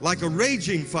 like a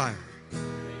raging fire,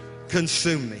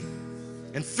 consume me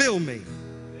and fill me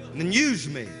and then use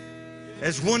me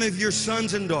as one of your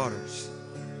sons and daughters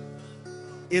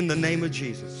in the name of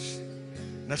Jesus.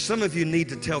 Now, some of you need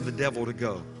to tell the devil to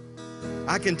go.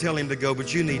 I can tell him to go,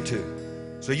 but you need to.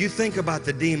 So you think about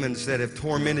the demons that have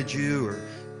tormented you, or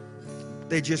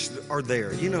they just are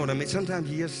there. You know what I mean? Sometimes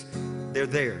they're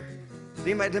there.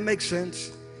 Anybody, that makes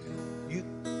sense?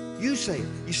 You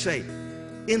say,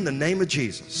 in the name of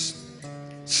Jesus,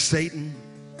 Satan,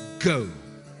 go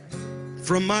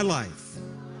from my life.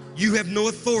 You have no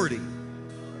authority.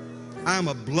 I'm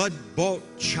a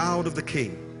blood-bought child of the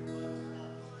King.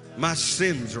 My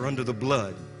sins are under the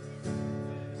blood,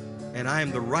 and I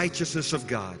am the righteousness of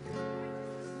God.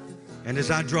 And as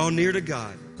I draw near to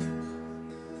God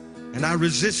and I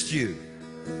resist you,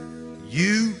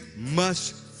 you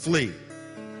must flee.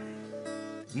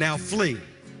 Now flee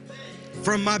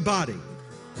from my body,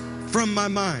 from my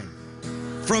mind,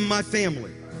 from my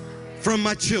family, from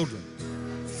my children.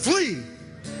 Flee.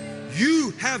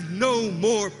 You have no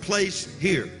more place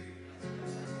here.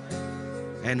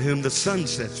 And whom the Son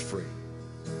sets free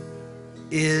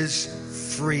is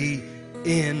free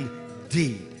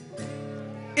indeed.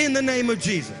 In the name of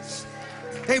Jesus.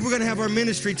 Hey, we're going to have our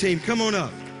ministry team come on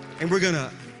up, and we're going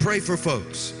to pray for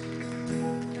folks.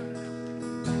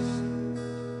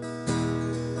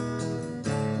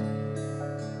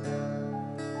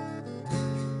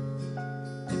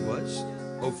 It was,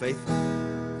 oh faithful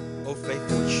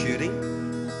shooting.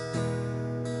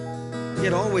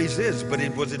 It always is, but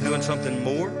was it doing something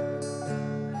more?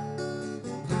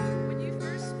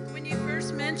 When you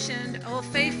first mentioned "Oh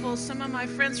Faithful," some of my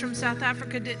friends from South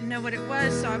Africa didn't know what it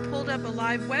was, so I pulled up a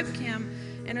live webcam,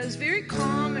 and it was very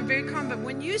calm. But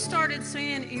when you started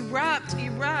saying "erupt,"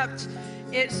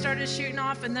 it started shooting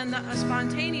off, and then the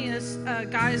spontaneous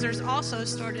geysers also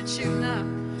started shooting up.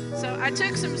 So I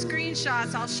took some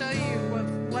screenshots. I'll show you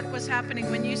what was happening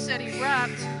when you said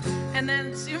 "erupt." And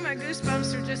then soon my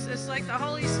goosebumps are just, it's like the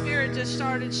Holy Spirit just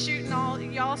started shooting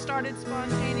y'all started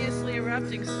spontaneously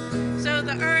erupting. So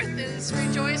the earth is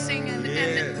rejoicing, and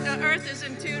the earth is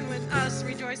in tune with us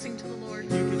rejoicing to the Lord. You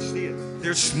can see it.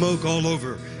 There's smoke all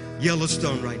over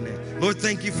Yellowstone right now. Lord,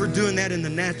 thank you for doing that in the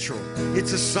natural.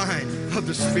 It's a sign of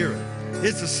the Spirit.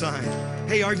 It's a sign.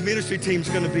 Hey, our ministry team's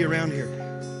going to be around here.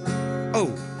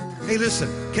 Oh, hey, listen,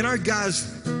 can our guys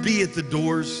be at the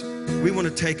doors? We want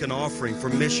to take an offering for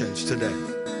missions today.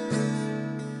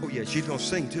 Oh, yeah, she's going to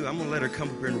sing too. I'm going to let her come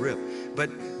up here and rip. But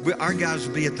our guys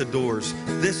will be at the doors.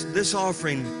 This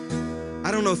offering,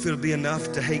 I don't know if it'll be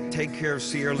enough to take care of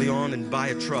Sierra Leone and buy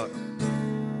a truck,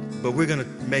 but we're going to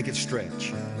make it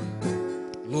stretch.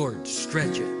 Lord,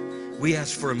 stretch it. We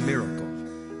ask for a miracle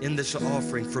in this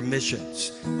offering for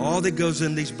missions. All that goes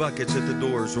in these buckets at the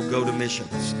doors will go to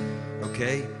missions.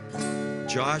 Okay?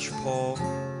 Josh, Paul,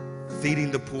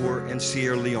 feeding the poor, and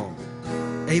Sierra Leone.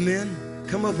 Amen.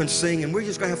 Come up and sing, and we're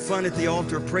just going to have fun at the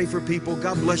altar, pray for people.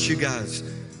 God bless you guys.